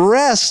going to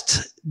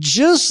rest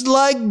just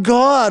like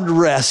God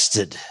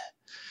rested.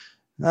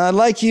 I'd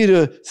like you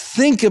to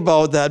think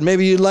about that.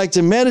 Maybe you'd like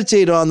to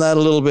meditate on that a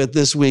little bit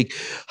this week.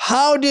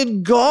 How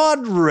did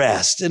God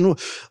rest? And,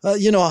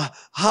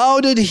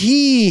 how did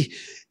he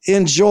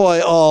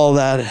enjoy all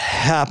that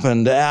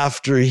happened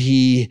after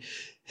he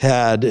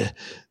had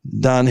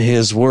done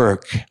his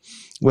work?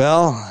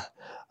 Well,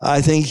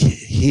 I think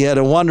he had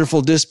a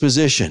wonderful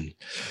disposition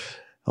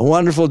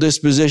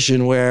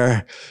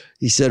where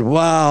he said,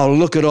 wow,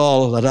 look at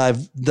all that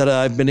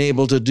I've been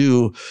able to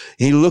do.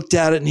 He looked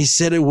at it and he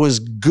said it was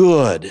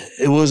good.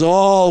 It was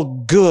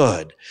all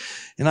good.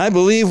 And I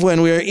believe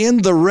when we're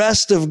in the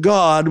rest of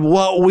God,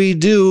 what we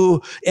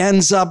do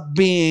ends up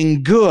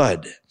being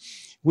good.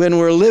 When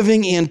we're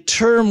living in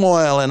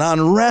turmoil and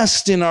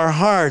unrest in our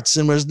hearts,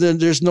 and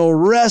there's no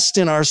rest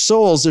in our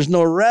souls, there's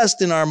no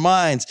rest in our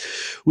minds,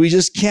 we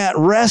just can't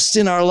rest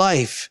in our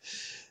life.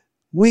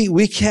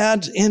 We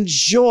can't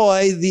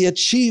enjoy the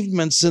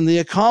achievements and the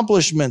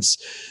accomplishments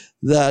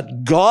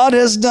that God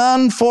has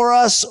done for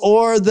us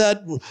or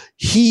that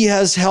he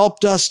has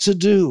helped us to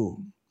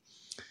do.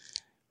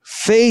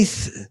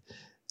 Faith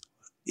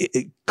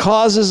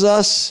causes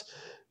us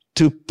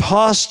to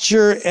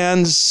posture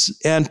and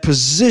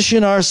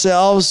position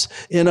ourselves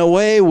in a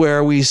way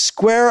where we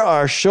square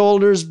our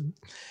shoulders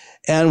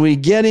and we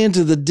get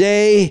into the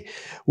day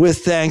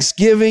with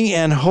thanksgiving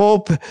and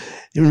hope,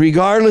 and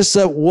regardless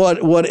of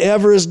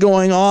whatever is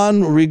going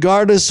on,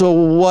 regardless of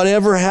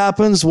whatever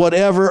happens,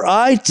 whatever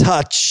I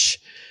touch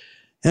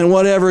and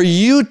whatever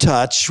you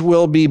touch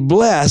will be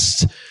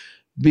blessed,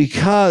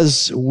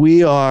 because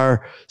we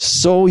are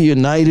so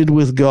united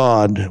with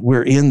God.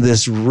 We're in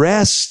this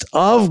rest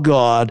of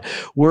God.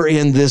 We're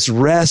in this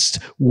rest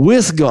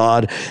with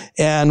God.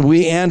 And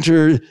we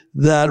enter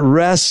that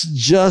rest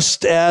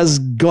just as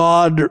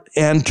God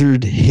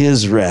entered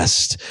his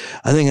rest.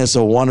 I think that's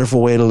a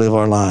wonderful way to live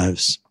our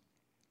lives.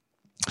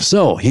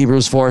 So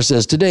Hebrews 4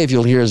 says, today, if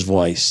you'll hear his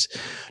voice,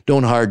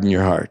 don't harden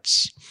your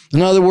hearts.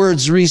 In other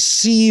words,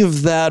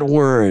 receive that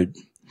word.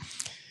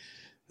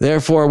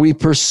 Therefore, we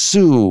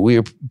pursue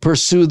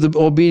the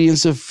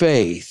obedience of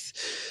faith.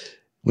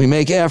 We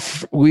make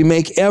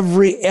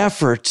every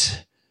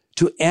effort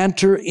to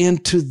enter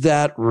into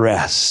that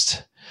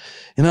rest.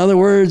 In other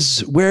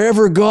words,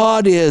 wherever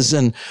God is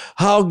and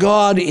how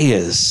God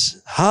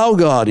is,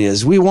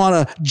 we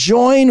want to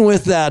join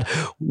with that.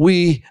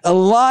 We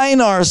align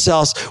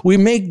ourselves. We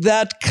make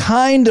that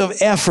kind of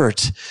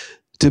effort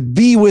to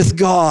be with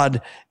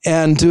God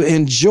and to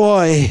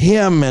enjoy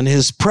him and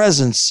his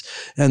presence,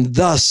 and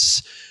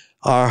thus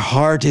our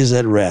heart is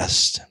at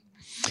rest.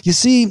 You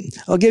see,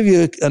 I'll give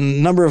you a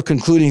number of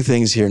concluding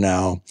things here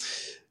now.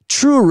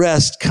 True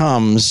rest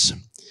comes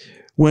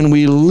when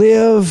we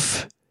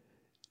live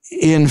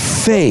in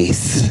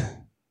faith.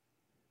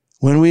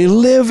 When we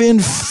live in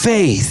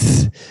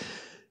faith,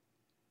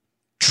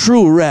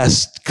 true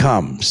rest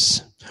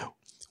comes.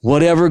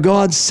 Whatever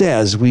God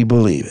says, we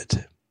believe it.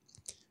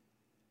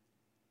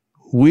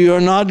 We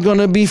are not going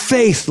to be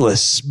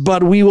faithless,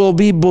 but we will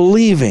be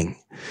believing.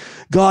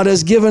 God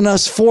has given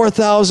us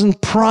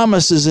 4,000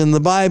 promises in the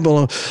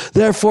Bible.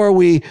 Therefore,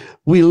 we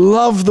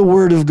love the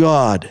Word of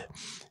God.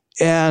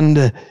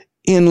 And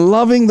in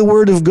loving the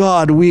Word of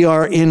God, we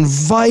are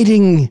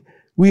inviting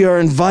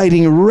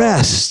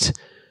rest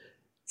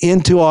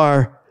into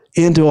our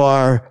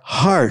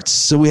hearts.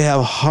 So we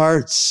have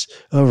hearts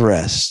of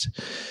rest.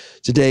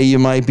 Today, you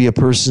might be a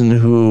person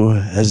who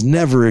has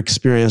never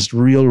experienced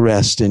real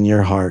rest in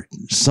your heart.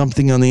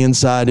 Something on the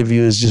inside of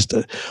you has just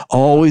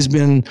always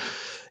been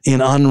in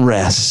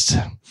unrest.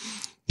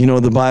 You know,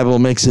 the Bible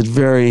makes it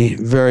very,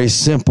 very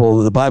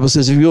simple. The Bible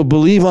says if you'll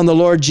believe on the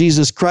Lord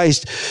Jesus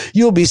Christ,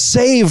 you'll be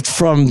saved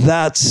from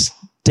that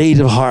state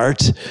of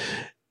heart,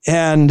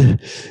 and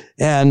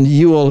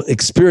you will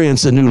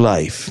experience a new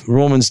life.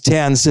 Romans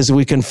 10 says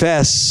we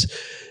confess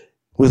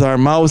with our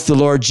mouth the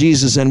Lord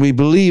Jesus, and we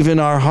believe in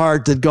our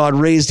heart that God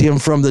raised him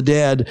from the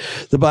dead.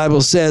 The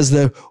Bible says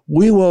that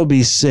we will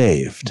be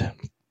saved.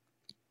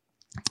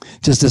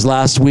 Just as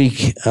last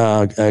week,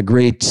 a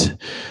great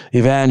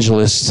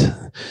evangelist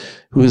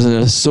who is an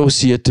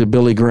associate to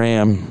Billy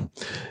Graham,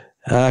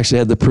 I actually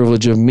had the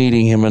privilege of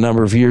meeting him a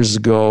number of years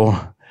ago.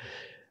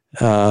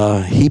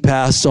 He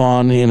passed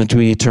on into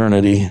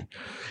eternity,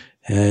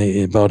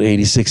 about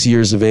 86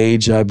 years of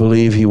age, I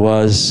believe he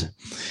was.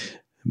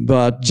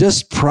 But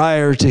just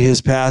prior to his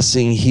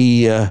passing,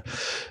 he had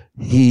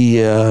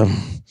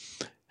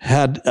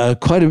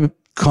quite a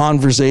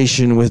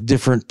conversation with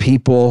different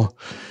people,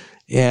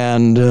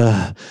 and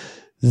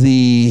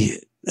the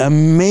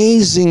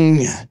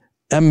amazing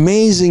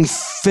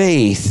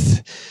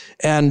faith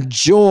and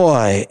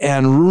joy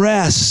and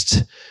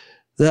rest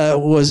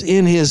that was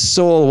in his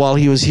soul while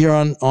he was here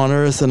on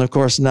earth, and of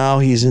course now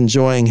he's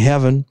enjoying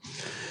heaven.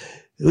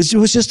 It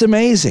was just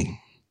amazing.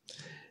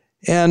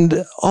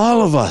 And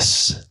all of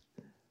us,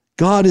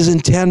 God has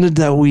intended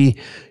that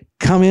we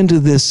come into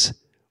this,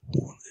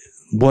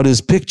 what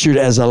is pictured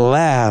as a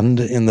land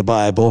in the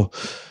Bible,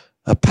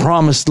 a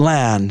promised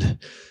land,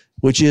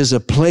 which is a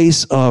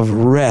place of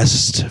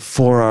rest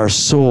for our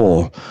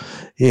soul.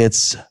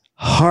 It's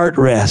heart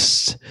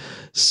rest.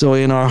 So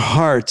in our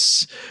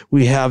hearts,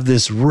 we have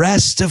this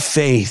rest of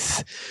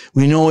faith.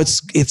 We know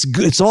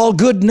it's all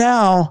good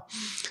now,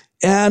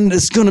 and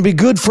it's going to be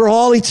good for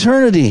all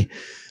eternity,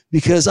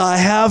 because I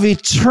have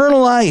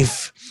eternal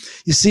life.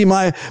 You see,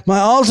 my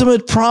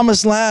ultimate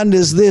promised land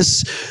is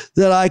this,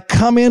 that I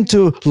come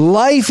into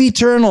life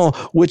eternal,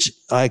 which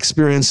I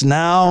experience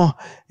now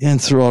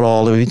and throughout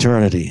all of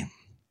eternity.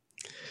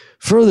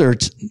 Further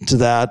to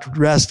that,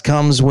 rest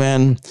comes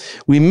when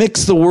we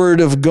mix the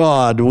word of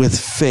God with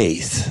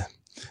faith.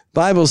 The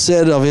Bible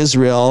said of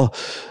Israel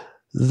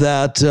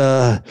that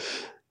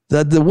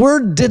the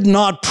word did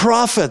not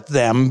profit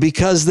them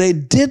because they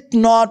did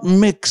not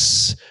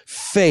mix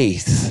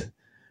faith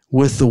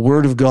with the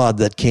word of God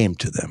that came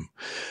to them.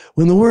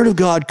 When the word of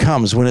God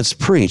comes, when it's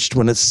preached,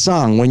 when it's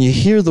sung, when you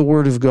hear the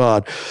word of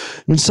God,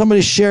 when somebody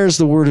shares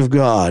the word of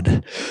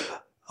God,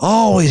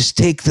 always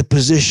take the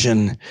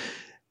position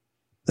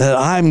that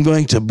I'm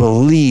going to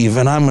believe,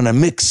 and I'm going to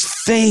mix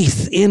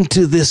faith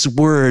into this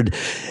word,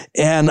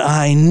 and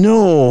I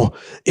know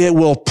it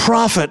will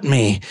profit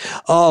me.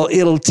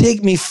 It'll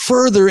take me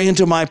further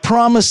into my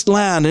promised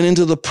land and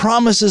into the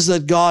promises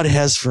that God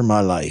has for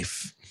my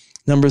life.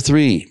 Number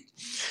 3,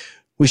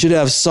 we should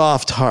have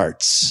soft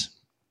hearts.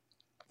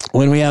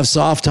 When we have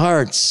soft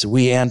hearts,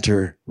 we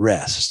enter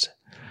rest.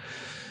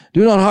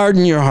 Do not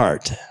harden your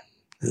heart,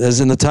 as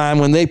in the time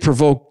when they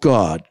provoked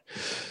God.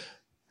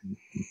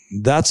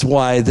 That's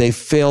why they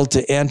failed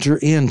to enter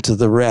into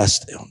the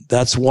rest.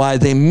 That's why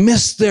they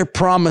missed their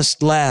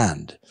promised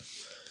land.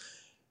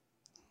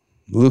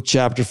 Luke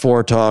chapter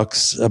 4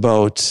 talks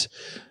about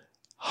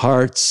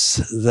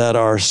hearts that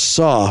are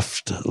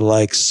soft,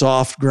 like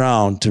soft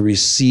ground, to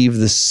receive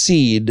the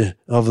seed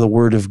of the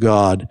word of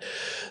God.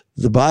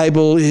 The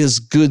Bible is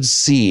good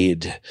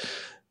seed.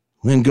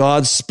 When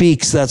God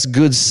speaks, that's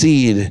good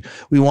seed.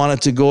 We want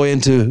it to go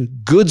into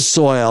good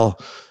soil,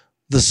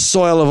 the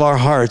soil of our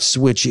hearts,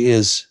 which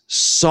is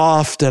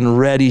soft and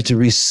ready to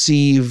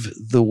receive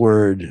the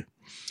word.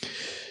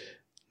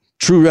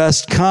 True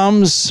rest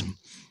comes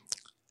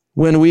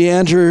when we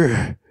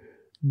enter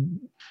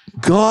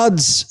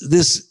God's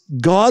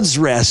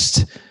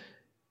rest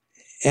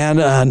and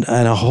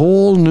a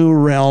whole new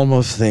realm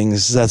of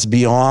things that's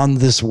beyond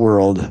this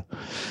world.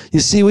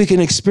 You see, we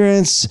can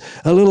experience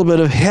a little bit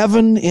of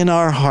heaven in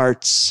our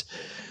hearts.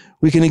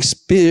 We can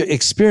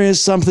experience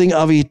something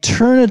of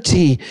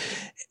eternity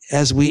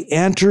as we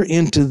enter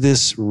into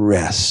this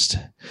rest.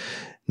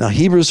 Now,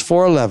 Hebrews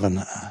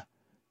 4:11,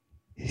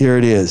 here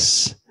it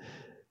is.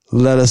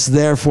 Let us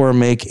therefore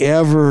make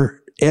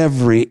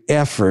every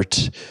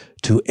effort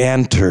to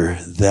enter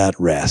that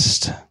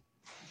rest.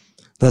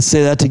 Let's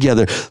say that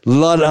together.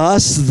 Let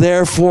us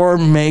therefore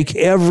make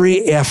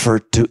every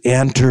effort to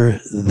enter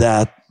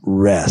that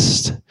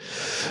rest.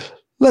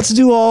 Let's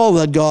do all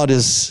that God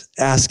is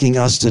asking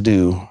us to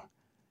do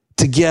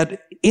to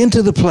get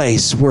into the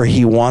place where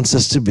He wants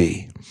us to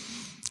be.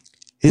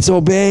 It's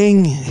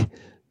obeying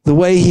the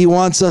way He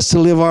wants us to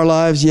live our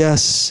lives,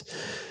 yes.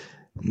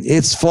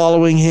 It's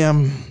following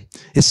Him.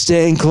 It's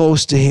staying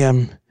close to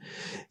Him.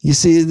 You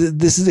see,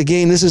 this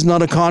is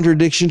not a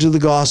contradiction to the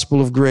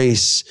gospel of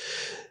grace.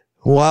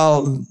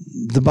 While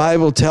the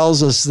Bible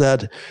tells us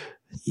that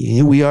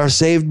we are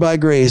saved by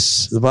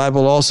grace, the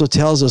Bible also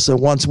tells us that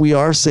once we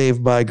are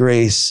saved by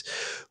grace,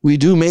 we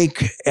do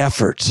make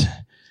effort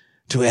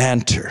to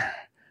enter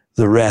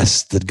the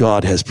rest that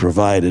God has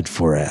provided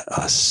for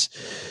us.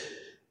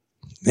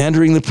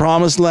 Entering the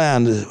promised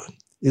land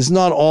is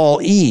not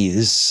all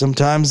ease.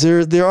 Sometimes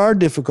there are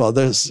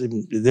difficulties.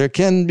 There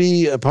can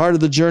be a part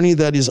of the journey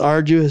that is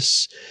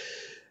arduous.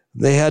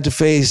 They had to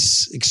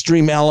face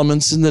extreme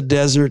elements in the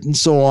desert and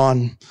so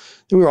on.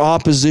 There were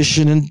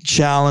opposition and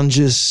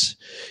challenges,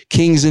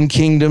 kings and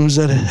kingdoms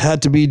that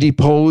had to be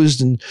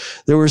deposed, and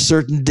there were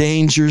certain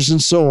dangers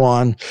and so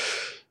on.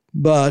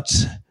 But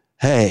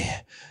hey,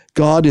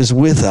 God is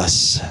with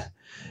us,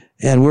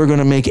 and we're going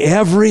to make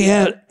every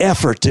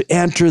effort to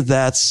enter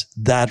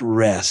that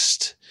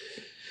rest.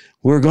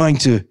 We're going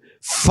to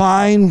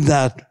find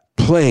that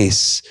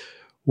place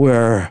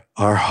where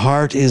our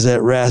heart is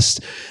at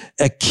rest,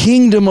 a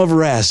kingdom of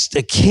rest,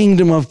 a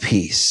kingdom of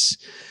peace,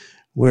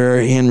 where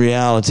in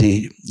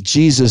reality,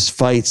 Jesus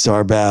fights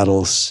our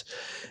battles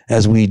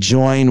as we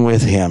join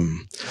with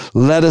him.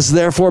 Let us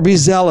therefore be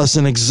zealous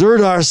and exert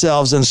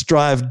ourselves and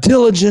strive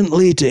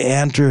diligently to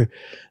enter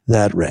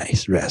that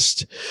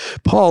rest.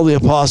 Paul the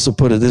apostle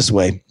put it this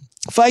way: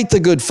 fight the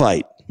good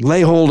fight,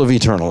 lay hold of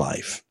eternal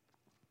life.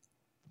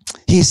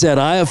 He said,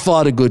 I have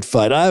fought a good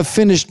fight. I have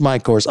finished my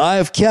course. I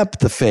have kept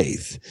the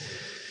faith.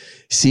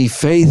 See,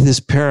 faith is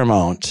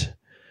paramount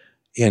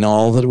in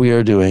all that we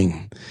are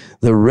doing.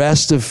 The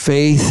rest of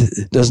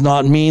faith does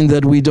not mean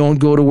that we don't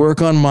go to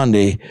work on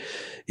Monday.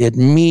 It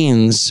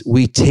means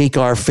we take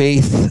our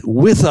faith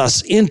with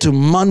us into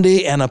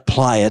Monday and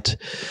apply it.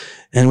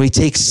 And we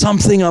take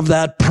something of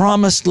that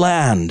promised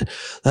land,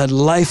 that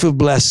life of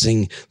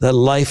blessing, that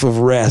life of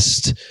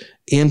rest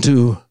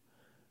into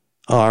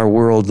our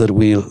world that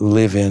we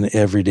live in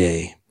every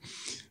day.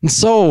 And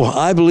so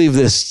I believe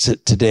this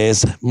today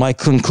is my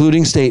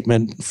concluding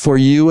statement for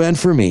you and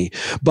for me.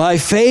 By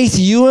faith,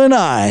 you and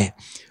I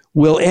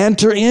will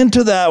enter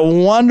into that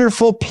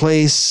wonderful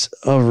place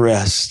of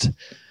rest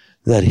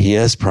that he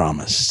has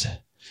promised.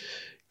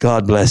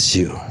 God bless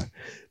you.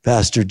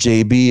 Pastor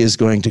JB is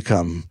going to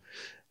come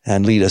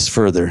and lead us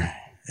further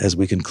as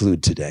we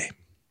conclude today.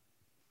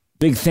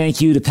 Big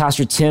thank you to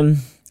Pastor Tim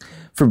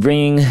for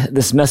bringing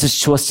this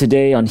message to us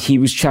today on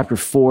Hebrews chapter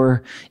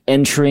 4,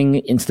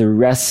 entering into the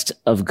rest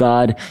of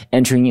God,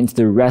 entering into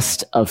the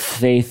rest of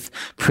faith.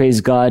 Praise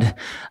God.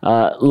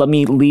 Let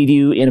me lead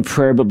you in a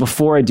prayer, but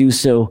before I do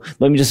so,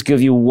 let me just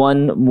give you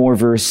one more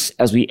verse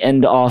as we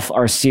end off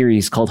our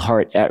series called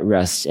Heart at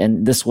Rest.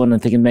 And this one, I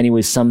think in many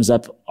ways, sums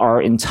up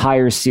our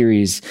entire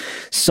series.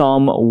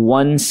 Psalm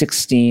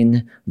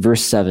 116,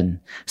 verse 7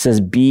 says,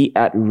 "Be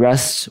at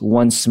rest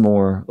once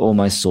more, O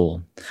my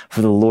soul,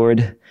 for the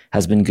Lord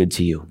has been good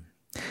to you.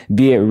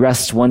 Be at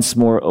rest once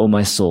more, O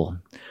my soul,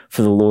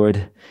 for the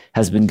Lord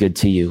has been good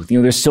to you." You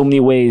know, there's so many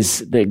ways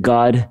that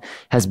God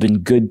has been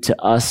good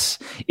to us.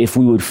 If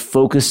we would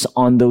focus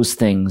on those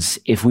things,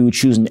 if we would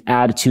choose an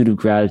attitude of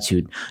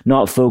gratitude,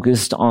 not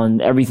focused on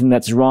everything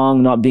that's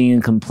wrong, not being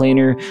a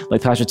complainer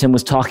like Pastor Tim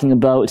was talking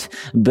about,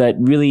 but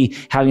really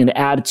having an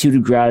attitude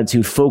of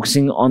gratitude,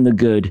 focusing on the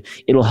good,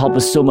 it'll help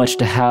us so much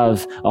to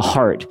have a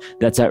heart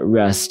that's at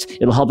rest.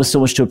 It'll help us so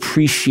much to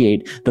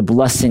appreciate the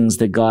blessings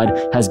that God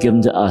has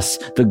given to us.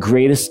 The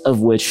greatest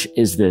of which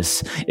is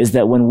this, is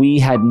that when we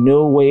had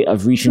no way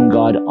of reaching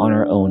God on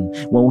our own,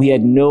 when we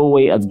had no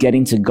way of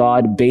getting to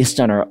God based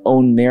on our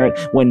own merit,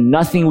 when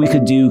nothing we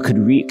could do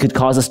could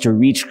cause us to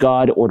reach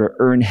God or to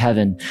earn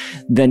heaven,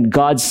 then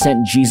God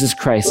sent Jesus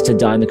Christ to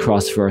die on the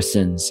cross for our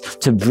sins,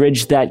 to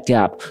bridge that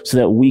gap so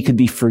that we could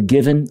be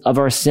forgiven of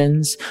our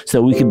sins, so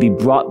that we could be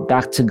brought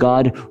back to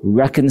God,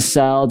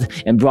 reconciled,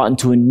 and brought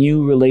into a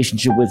new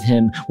relationship with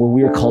him where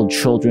we are called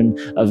children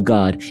of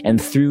God.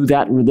 And through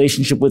that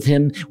relationship with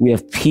him, we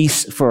have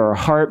peace for our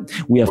heart,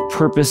 we have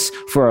purpose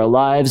for our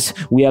lives,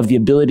 we have the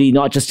ability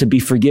not just to be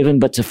forgiven,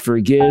 but to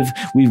forgive.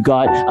 We've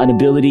got an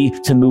ability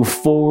to move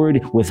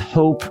forward with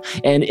hope.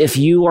 And if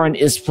you are in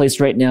this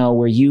place right now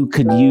where you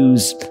could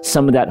use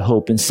some of that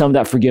hope and some of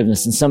that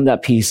forgiveness and some of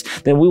that peace,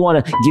 then we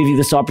want to give you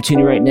this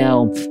opportunity right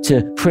now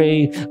to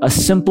pray a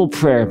simple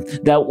prayer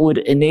that would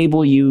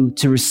enable you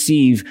to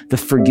receive the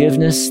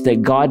forgiveness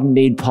that God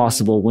made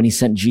possible when he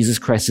sent Jesus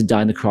Christ to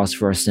die on the cross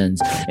for our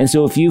sins. And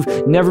so if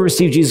you've never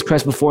received Jesus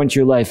Christ before into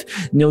your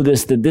life, know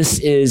this, that this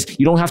is,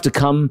 you don't have to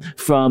come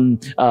from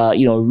a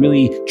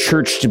really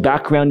churched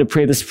background to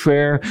pray this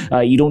prayer.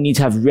 You don't need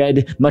to have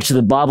read much of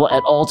the Bible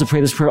at all to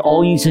pray this prayer.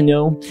 All you need to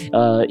know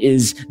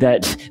is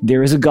that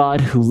there is a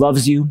God who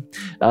loves you,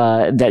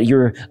 that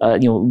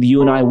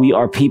you and I, we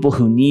are people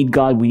who need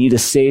God. We need a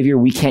Savior.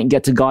 We can't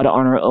get to God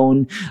on our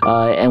own,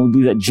 and we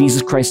believe that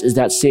Jesus Christ is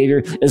that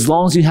Savior. As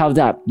long as you have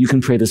that, you can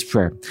pray this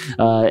prayer.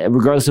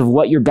 Regardless of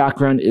what your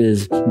background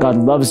is, God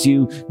loves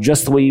you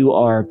just the way you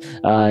are,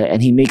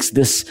 and he makes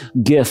this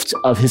gift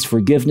of his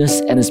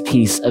forgiveness and his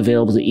peace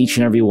available to each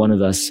and every one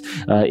of us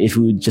if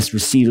we would just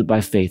receive it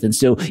by faith. And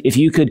so if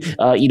you could,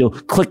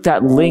 click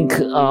that link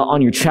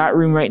on your chat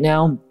room right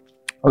now,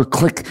 or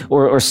click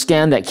or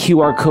scan that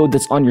QR code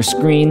that's on your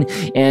screen.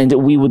 And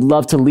we would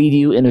love to lead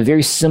you in a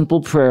very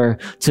simple prayer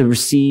to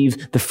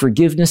receive the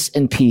forgiveness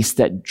and peace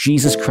that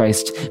Jesus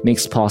Christ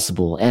makes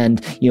possible.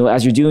 And,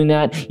 as you're doing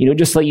that,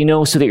 just let you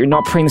know so that you're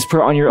not praying this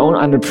prayer on your own.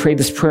 I'm going to pray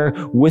this prayer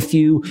with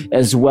you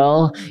as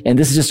well. And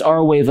this is just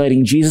our way of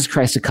inviting Jesus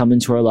Christ to come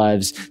into our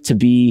lives, to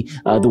be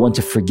the one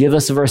to forgive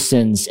us of our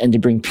sins and to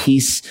bring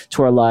peace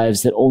to our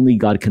lives that only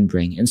God can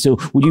bring. And so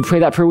would you pray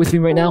that prayer with me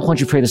right now? Why don't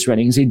you pray this right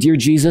now? You can say, Dear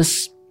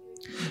Jesus,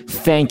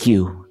 thank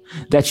you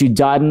that you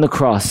died on the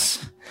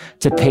cross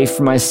to pay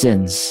for my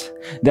sins,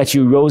 that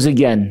you rose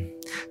again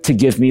to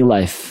give me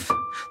life.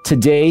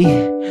 Today,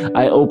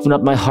 I open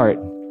up my heart.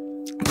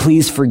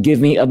 Please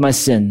forgive me of my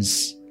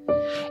sins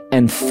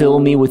and fill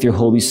me with your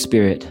Holy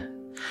Spirit.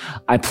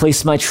 I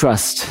place my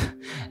trust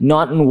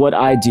not in what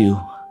I do,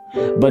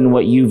 but in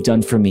what you've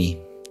done for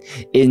me.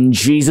 In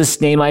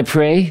Jesus' name I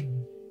pray.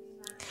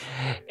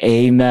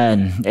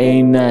 Amen.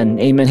 Amen.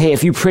 Amen. Hey,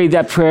 if you prayed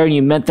that prayer and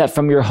you meant that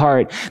from your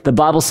heart, the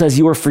Bible says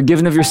you are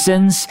forgiven of your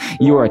sins.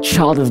 You are a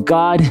child of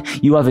God.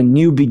 You have a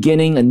new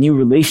beginning, a new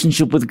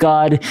relationship with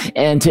God.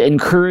 And to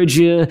encourage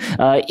you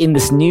in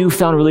this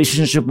newfound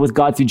relationship with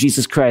God through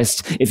Jesus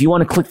Christ, if you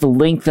want to click the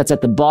link that's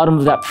at the bottom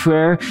of that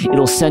prayer,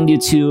 it'll send you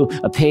to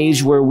a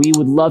page where we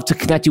would love to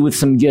connect you with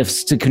some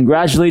gifts to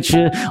congratulate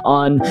you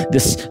on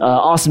this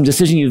awesome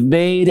decision you've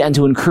made and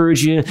to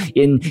encourage you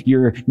in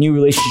your new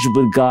relationship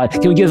with God.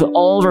 Can we give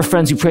all of our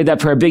friends who prayed that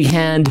prayer a big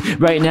hand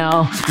right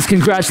now? Just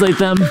congratulate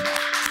them.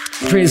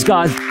 Praise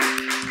God.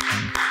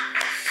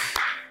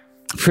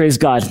 Praise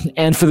God.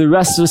 And for the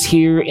rest of us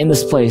here in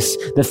this place,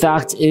 the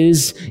fact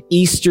is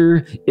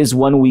Easter is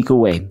 1 week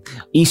away.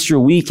 Easter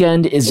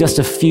weekend is just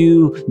a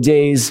few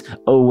days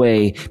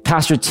away.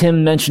 Pastor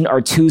Tim mentioned our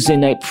Tuesday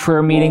night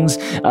prayer meetings,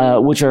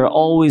 which are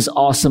always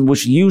awesome,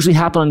 which usually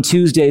happen on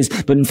Tuesdays.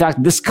 But in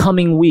fact, this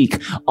coming week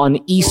on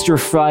Easter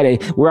Friday,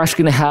 we're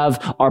actually going to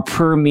have our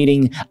prayer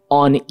meeting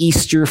on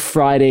Easter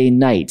Friday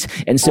night.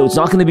 And so it's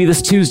not going to be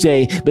this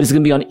Tuesday, but it's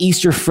going to be on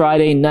Easter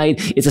Friday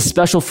night. It's a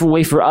special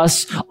way for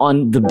us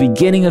on the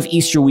beginning of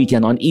Easter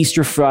weekend, on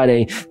Easter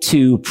Friday,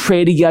 to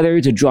pray together,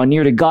 to draw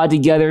near to God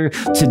together,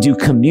 to do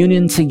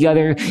communion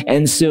together.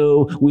 And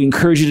so we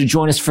encourage you to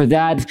join us for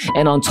that.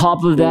 And on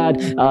top of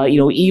that,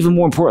 even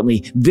more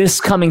importantly,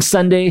 this coming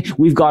Sunday,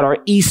 we've got our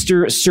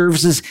Easter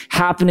services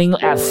happening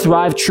at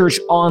Thrive Church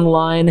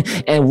Online.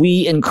 And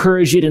we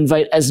encourage you to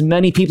invite as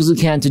many people as you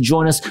can to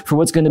join us for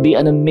what's going to be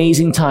an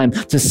amazing time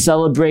to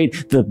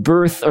celebrate the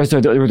birth or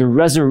the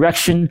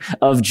resurrection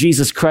of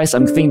Jesus Christ.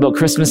 I'm thinking about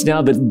Christmas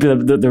now, but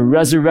the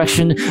resurrection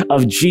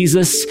of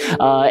Jesus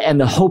and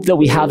the hope that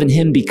we have in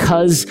him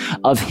because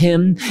of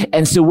him.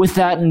 And so with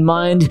that in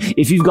mind,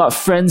 if you've got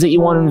friends that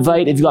you want to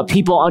invite, if you've got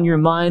people on your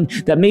mind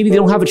that maybe they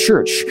don't have a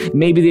church,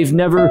 maybe they've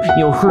never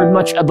heard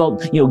much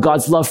about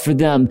God's love for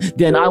them,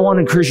 then I want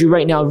to encourage you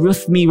right now,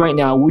 with me right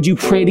now, would you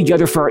pray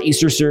together for our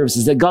Easter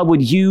services, that God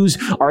would use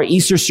our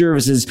Easter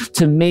services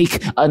to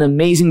make an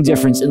amazing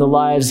difference in the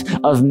lives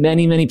of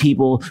many, many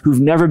people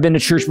who've never been to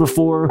church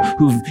before,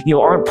 who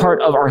aren't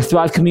part of our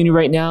Thrive community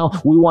right now.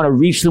 We want to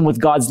reach them with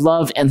God's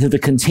love and through the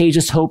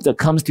contagious hope that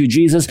comes through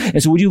Jesus.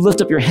 And so would you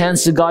lift up your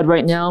hands to God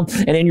right now?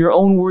 And in your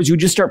own words, you would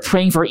just start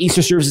praying for our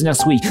Easter services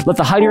next week. Let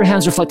the height of your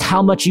hands reflect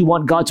how much you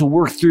want God to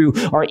work through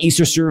our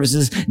Easter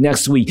services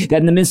next week.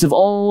 That in the midst of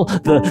all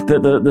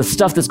the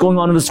stuff that's going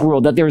on in this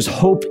world, that there's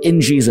hope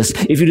in Jesus.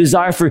 If you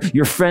desire for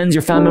your friends,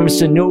 your family members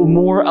to know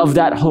more of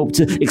that hope,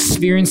 to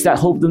experience that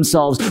hope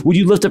themselves, would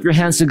you lift up your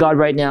hands to God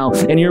right now?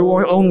 And in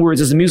your own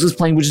words, as the music is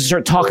playing, would you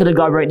start talking to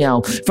God right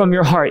now from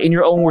your heart, in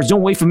your own words?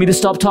 Don't wait for me to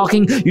stop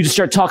talking. You just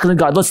start talking to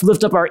God. Let's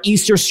lift up our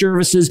Easter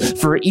services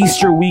for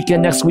Easter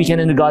weekend, next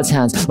weekend, into God's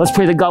hands. Let's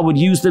pray that God would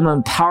use them in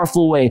a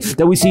powerful way,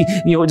 that we see,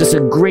 just a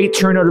great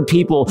turnout of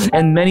people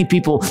and many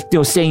people,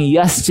 saying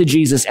yes to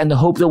Jesus and the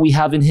hope that we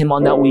have in him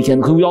on that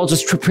weekend. Could we all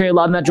just pray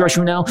aloud in that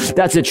direction right now?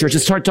 That's it, church.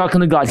 Just start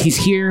talking to God. He's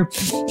here.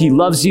 He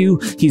loves you.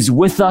 He's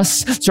with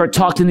us. Start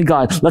talking to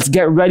God. Let's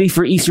get ready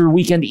for Easter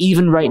weekend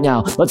even right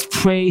now. Let's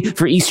pray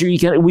for Easter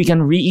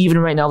weekend even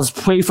right now. Let's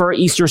pray for our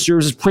Easter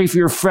services. Pray for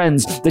your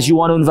friends that you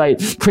want to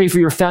invite. Pray for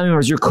your family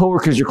members, your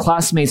coworkers, your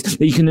classmates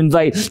that you can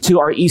invite to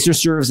our Easter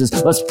services.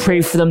 Let's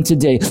pray for them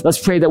today. Let's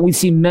pray that we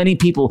see many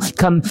people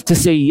come to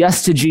say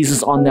yes to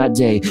Jesus on that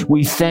day.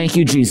 We thank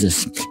you,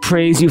 Jesus.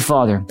 Praise you,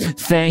 Father.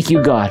 Thank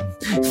you, God.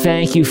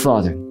 Thank you,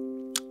 Father.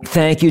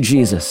 Thank you,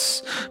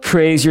 Jesus.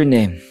 Praise your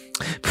name.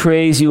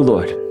 Praise you,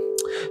 Lord.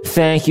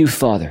 Thank you,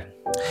 Father.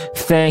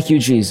 Thank you,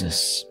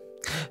 Jesus.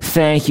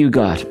 Thank you,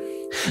 God.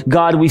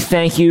 God, we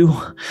thank you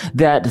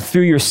that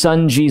through your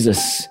Son,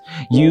 Jesus,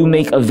 you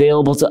make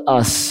available to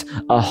us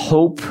a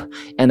hope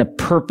and a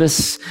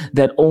purpose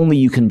that only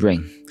you can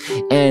bring.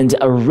 and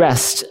a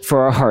rest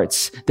for our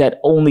hearts that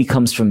only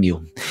comes from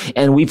you.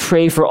 And we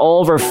pray for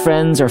all of our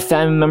friends, our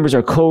family members,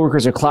 our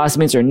coworkers, our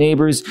classmates, our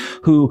neighbors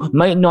who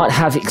might not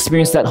have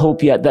experienced that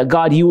hope yet, that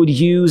God, you would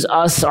use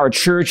us, our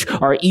church,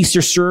 our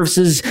Easter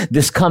services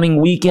this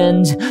coming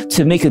weekend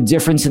to make a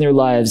difference in their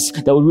lives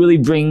that would really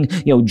bring,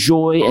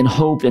 joy and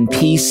hope and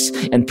peace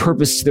and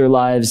purpose to their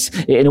lives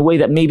in a way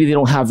that maybe they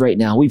don't have right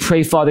now. We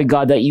pray, Father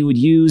God, that you would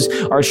use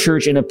our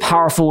church in a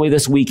powerful way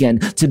this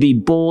weekend to be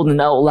bold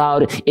and out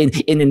loud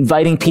in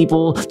inviting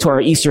people to our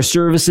Easter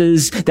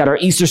services, that our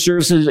Easter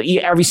services,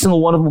 every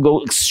single one of them will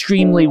go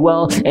extremely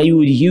well, and you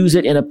would use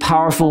it in a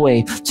powerful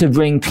way to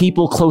bring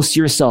people close to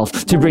yourself,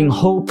 to bring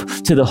hope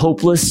to the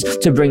hopeless,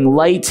 to bring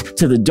light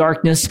to the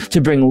darkness, to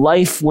bring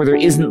life where there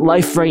isn't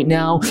life right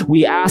now.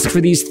 We ask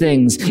for these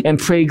things and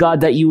pray,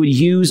 God, that you would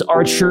use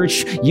our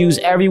church, use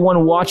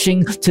everyone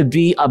watching to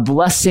be a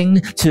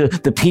blessing to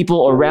the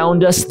people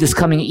around us this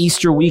coming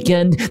Easter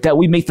weekend, that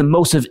we make the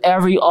most of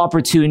every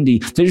opportunity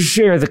to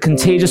share the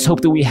contagious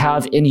hope that we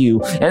have in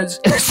you. And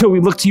so we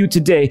look to you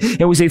today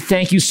and we say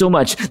thank you so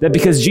much that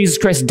because Jesus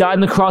Christ died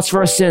on the cross for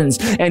our sins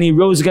and he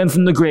rose again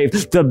from the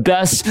grave, the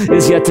best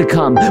is yet to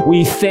come.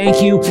 We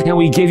thank you and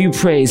we give you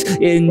praise.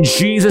 In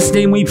Jesus'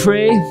 name we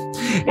pray.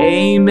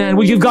 Amen.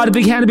 We give God a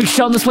big hand, a big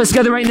shout in this place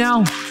together right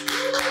now.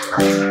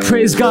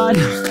 Praise God.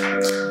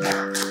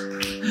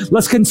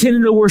 Let's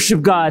continue to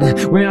worship God. We're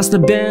going to ask the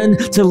band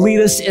to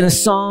lead us in a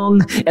song.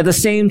 At the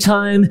same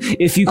time,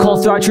 if you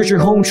call Thrive Church your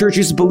home church,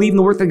 you just believe in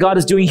the work that God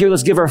is doing here,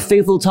 let's give our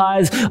faithful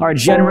tithes, our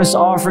generous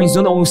offerings.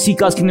 Know that when we seek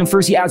God's kingdom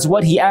first, he adds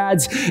what? He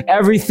adds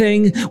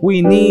everything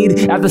we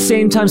need. At the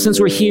same time, since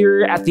we're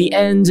here at the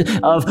end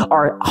of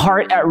our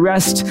Heart at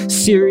Rest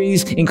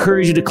series,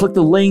 encourage you to click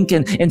the link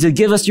and to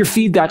give us your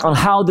feedback on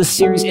how this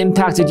series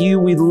impacted you.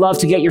 We'd love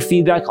to get your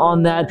feedback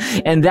on that.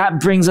 And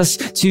that brings us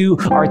to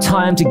our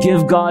time to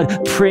give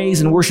God praise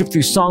and worship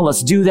through song.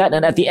 Let's do that.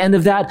 And at the end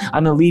of that,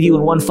 I'm going to lead you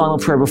in one final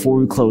prayer before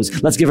we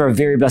close. Let's give our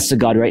very best to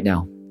God right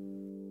now.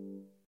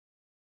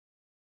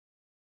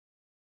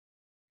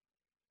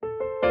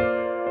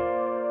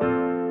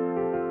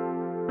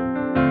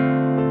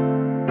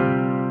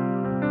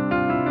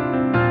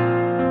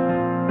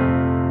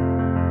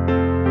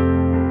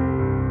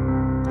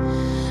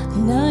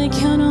 And I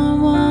count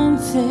on one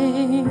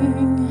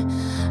thing,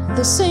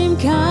 the same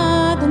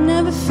God that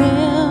never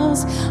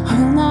fails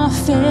will not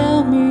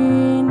fail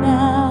me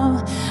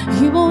now.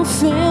 He won't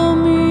fail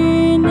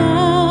me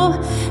now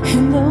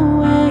in the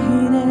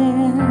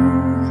waiting.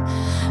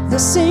 The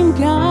same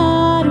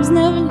God who's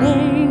never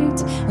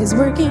late is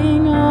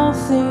working all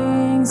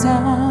things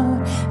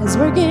out, is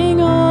working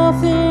all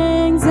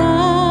things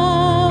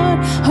out.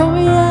 Oh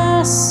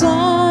yes,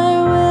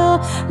 I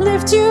will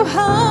lift you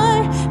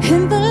high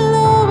in the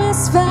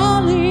lowest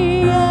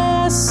valley.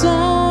 Yes,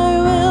 I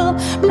will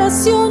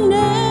bless your name.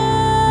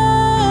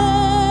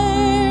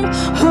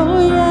 Oh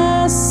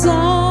yes,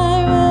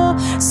 I will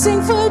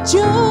sing for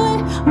joy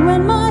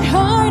when my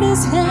heart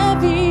is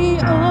heavy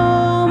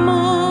all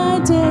my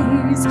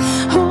days.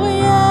 Oh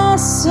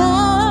yes,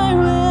 I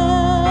will.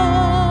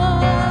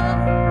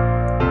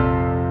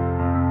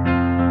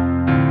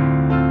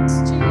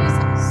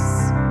 Jesus.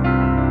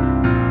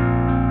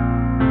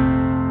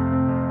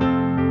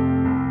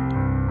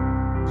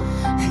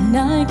 And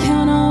I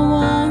count on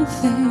one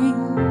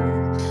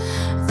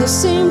thing, the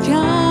same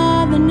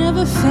God that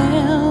never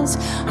fails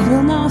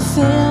will not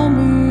fail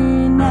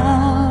me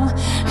now.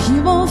 He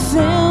won't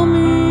fail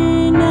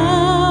me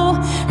now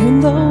in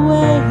the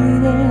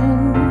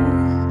waiting.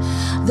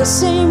 The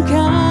same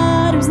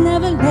God who's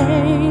never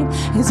late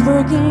is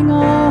working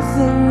all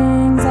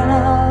things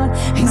out.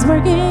 He's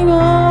working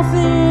all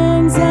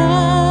things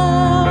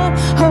out.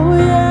 Oh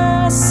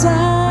yes, I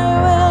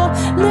will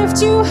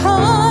lift you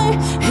high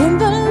in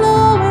the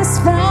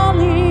lowest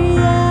valley.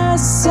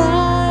 Yes, I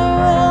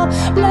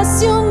will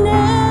bless your name.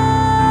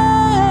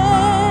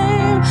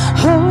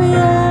 Oh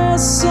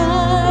yes, I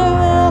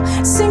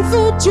will sing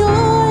for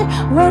joy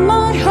when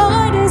my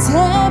heart is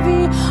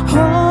heavy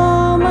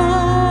all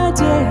my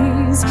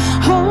days.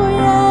 Oh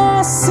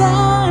yes,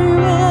 I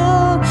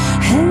will,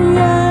 and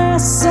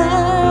yes, I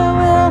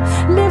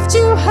will lift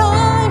you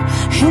high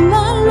in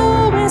the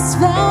lowest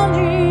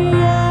valley.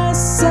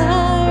 Yes, I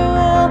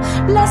will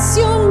bless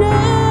your name.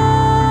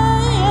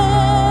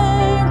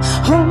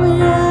 Oh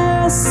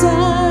yes, I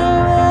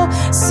will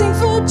sing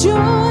for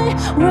joy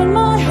when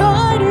my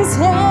heart is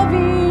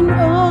heavy in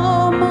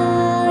all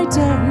my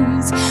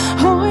days.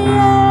 Oh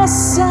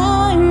yes,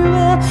 I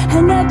will,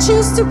 and I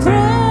choose to praise,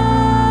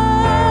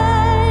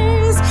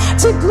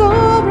 to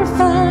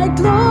glorify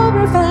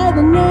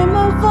the name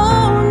of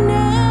all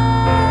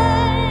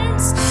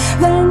names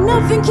that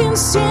nothing can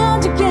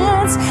stand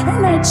against.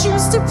 And I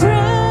choose to praise,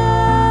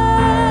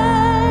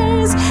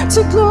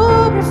 to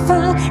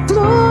glorify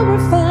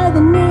the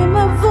name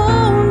of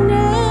all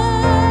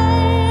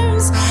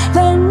names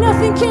that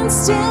nothing can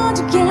stand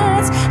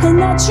against.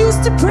 And I choose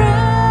to praise,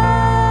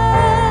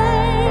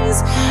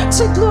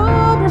 to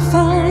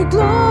glorify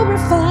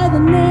the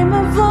name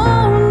of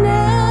all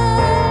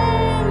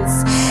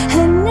names,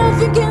 and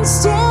nothing can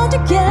stand against.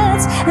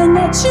 gets, and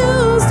I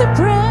choose to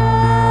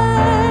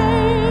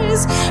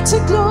praise, to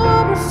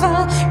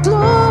glorify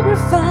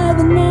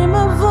the name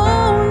of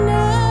all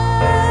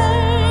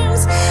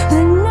names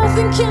that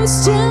nothing can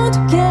stand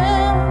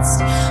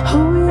against.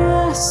 Oh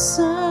yes,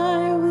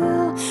 I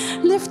will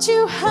lift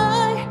you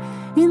high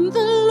in the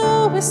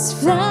lowest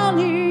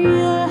valley.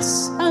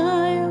 Yes,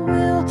 I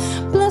will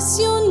bless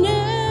your name.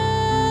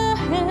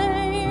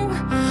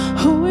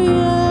 Oh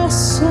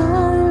yes,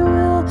 I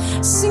will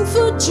sing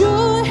for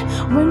joy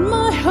when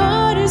my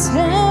heart is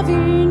heavy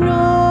in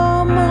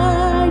all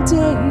my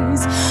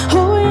days.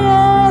 Oh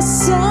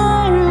yes,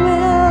 I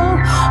will.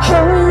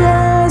 Oh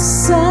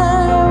yes,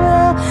 I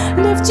will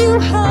lift you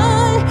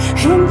high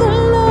in the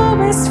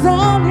lowest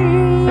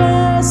valley.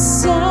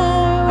 Yes, I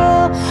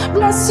will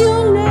bless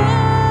your name.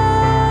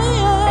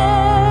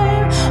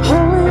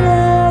 Oh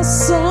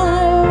yes, I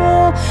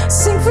will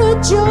sing for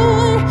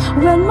joy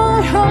when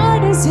my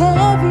heart is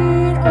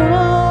heavy in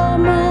all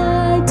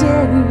my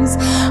days.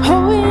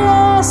 Oh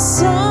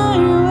yes, I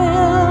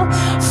will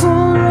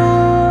for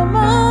all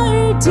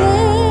my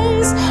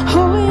days.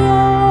 Oh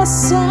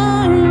yes,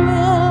 I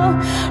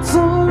will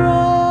for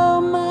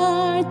all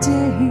my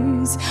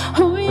days.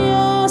 Oh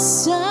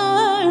yes,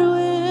 I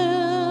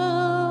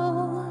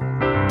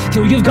will.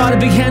 Can we give God a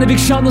big hand, a big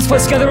shout? Let's play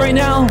together right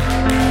now.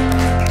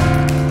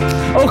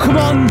 Oh, come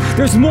on.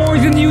 There's more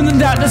than you than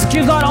that. Let's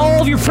give God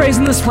all of your praise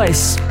in this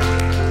place.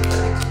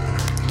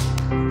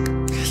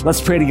 Let's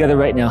pray together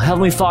right now.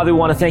 Heavenly Father, we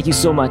want to thank you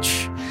so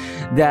much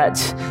that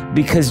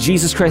because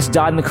Jesus Christ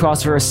died on the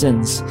cross for our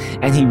sins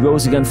and he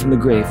rose again from the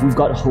grave, we've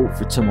got hope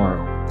for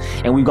tomorrow.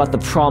 And we've got the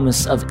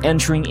promise of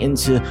entering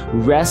into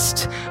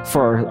rest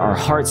for our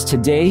hearts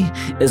today,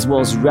 as well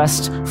as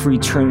rest for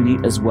eternity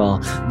as well.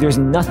 There's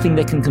nothing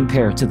that can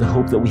compare to the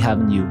hope that we have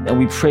in you. And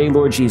we pray,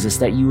 Lord Jesus,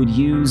 that you would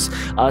use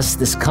us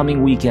this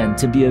coming weekend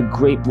to be a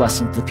great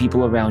blessing to the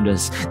people around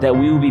us, that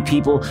we will be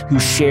people who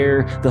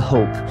share the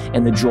hope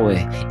and the joy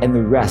and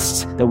the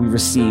rest that we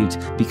received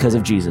because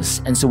of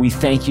Jesus. And so we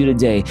thank you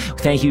today.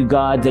 Thank you,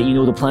 God, that you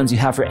know the plans you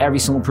have for every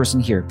single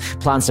person here.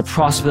 Plans to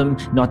prosper them,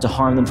 not to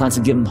harm them, plans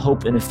to give them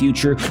hope in the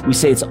future. We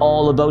say it's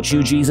all about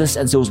you, Jesus.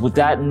 And so with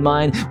that in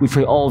mind, we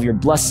pray all of your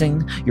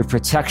blessing, your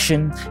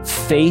protection,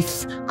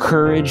 faith,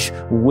 courage,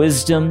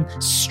 wisdom,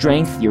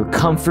 strength, your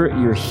comfort,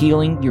 your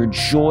healing, your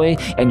joy,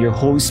 and your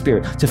Holy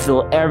Spirit to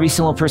fill every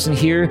single person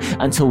here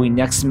until we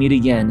next meet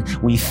again.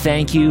 We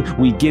thank you.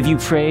 We give you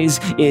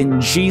praise.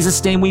 In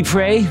Jesus' name we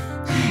pray.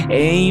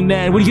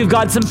 Amen. Would you give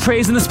God some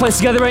praise in this place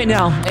together right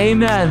now?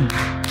 Amen.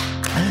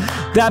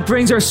 That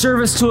brings our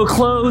service to a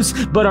close,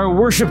 but our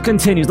worship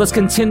continues. Let's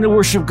continue to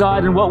worship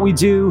God in what we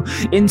do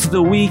into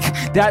the week.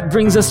 That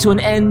brings us to an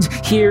end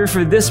here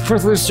for this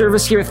particular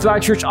service here at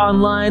Thrive Church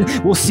Online.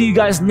 We'll see you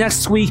guys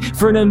next week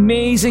for an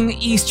amazing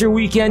Easter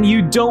weekend.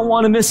 You don't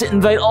want to miss it.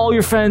 Invite all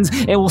your friends,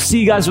 and we'll see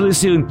you guys really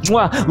soon.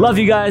 Mwah. Love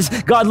you guys.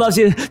 God loves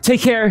you.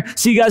 Take care.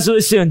 See you guys really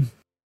soon.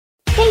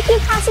 Thank you,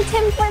 Pastor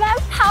Tim, for that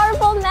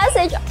powerful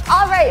message.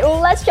 All right,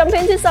 let's jump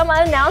into some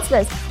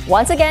announcements.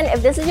 Once again,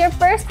 if this is your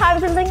first time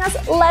visiting us,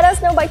 let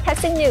us know by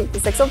texting new to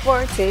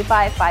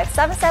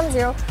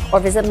 604-285-5770 or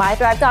visit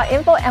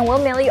mythrive.info and we'll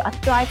mail you a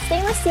Thrive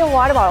stainless steel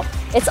water bottle.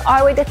 It's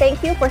our way to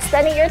thank you for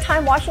spending your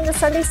time watching the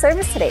Sunday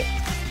service today.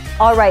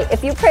 All right,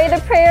 if you prayed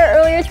a prayer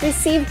earlier to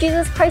receive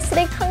Jesus Christ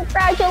today,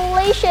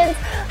 congratulations.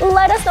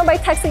 Let us know by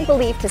texting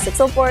BELIEVE to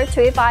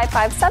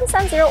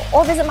 604-285-5770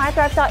 or visit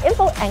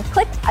mythrive.info and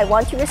click I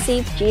want to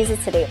receive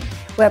Jesus today.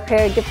 Where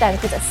prayer gift that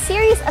includes a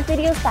series of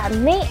videos that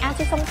may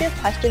answer some of your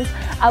questions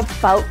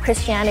about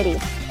Christianity.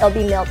 It'll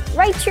be mailed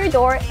right to your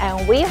door,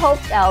 and we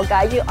hope that'll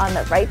guide you on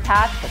the right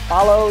path to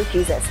follow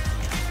Jesus.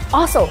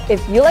 Also,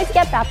 if you'd like to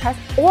get baptized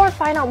or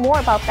find out more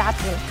about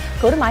baptism,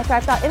 go to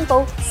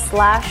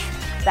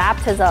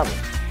mythrive.info/baptism.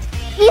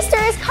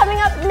 Easter is coming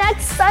up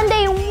next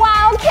Sunday.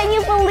 Wow, can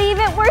you believe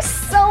it? We're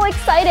so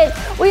excited.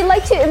 We'd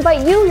like to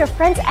invite you, your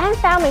friends, and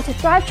family to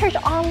Thrive Church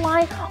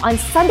Online on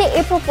Sunday,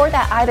 April 4th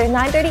at either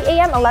 9:30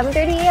 a.m.,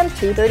 11:30 a.m.,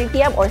 2:30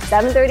 p.m., or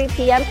 7:30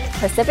 p.m.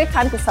 Pacific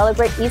time to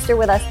celebrate Easter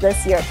with us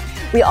this year.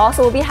 We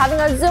also will be having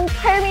a Zoom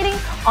prayer meeting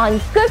on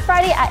Good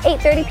Friday at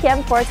 8:30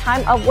 p.m. for a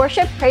time of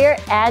worship, prayer,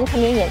 and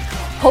communion.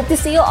 Hope to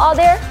see you all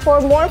there.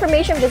 For more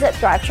information, visit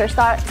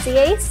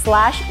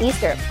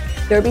thrivechurch.ca/Easter.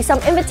 There will be some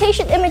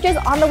invitation images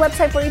on the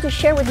website for you to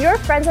share with your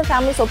friends and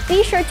family, so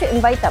be sure to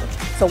invite them.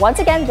 So once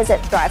again,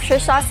 visit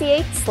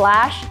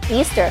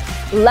thrivechurch.ca/Easter.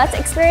 Let's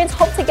experience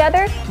hope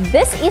together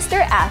this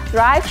Easter at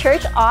Thrive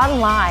Church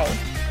Online.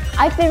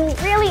 I've been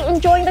really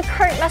enjoying the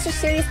current message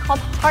series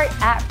called Heart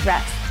at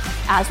Rest.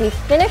 As we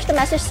finish the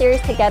message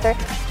series together,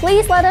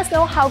 please let us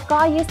know how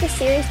God used this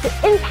series to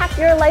impact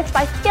your life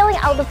by filling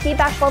out the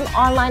feedback form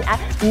online at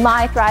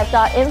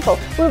mythrive.info.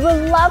 We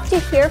would love to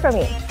hear from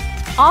you.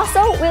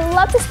 Also, we'd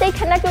love to stay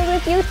connected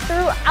with you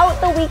throughout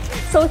the week,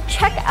 so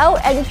check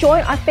out and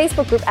join our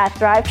Facebook group at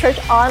Thrive Church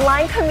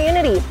Online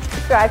Community.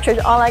 Thrive Church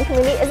Online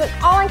Community is an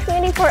online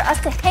community for us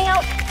to hang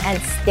out and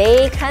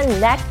stay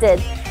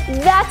connected.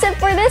 That's it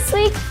for this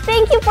week.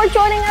 Thank you for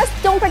joining us.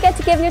 Don't forget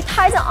to give your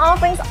tithes and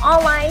offerings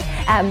online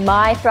at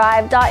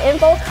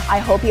mythrive.info. I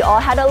hope you all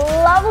had a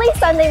lovely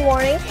Sunday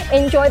morning.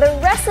 Enjoy the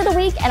rest of the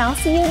week, and I'll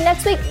see you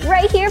next week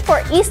right here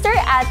for Easter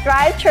at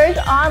Thrive Church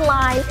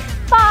Online.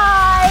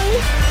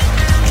 Bye!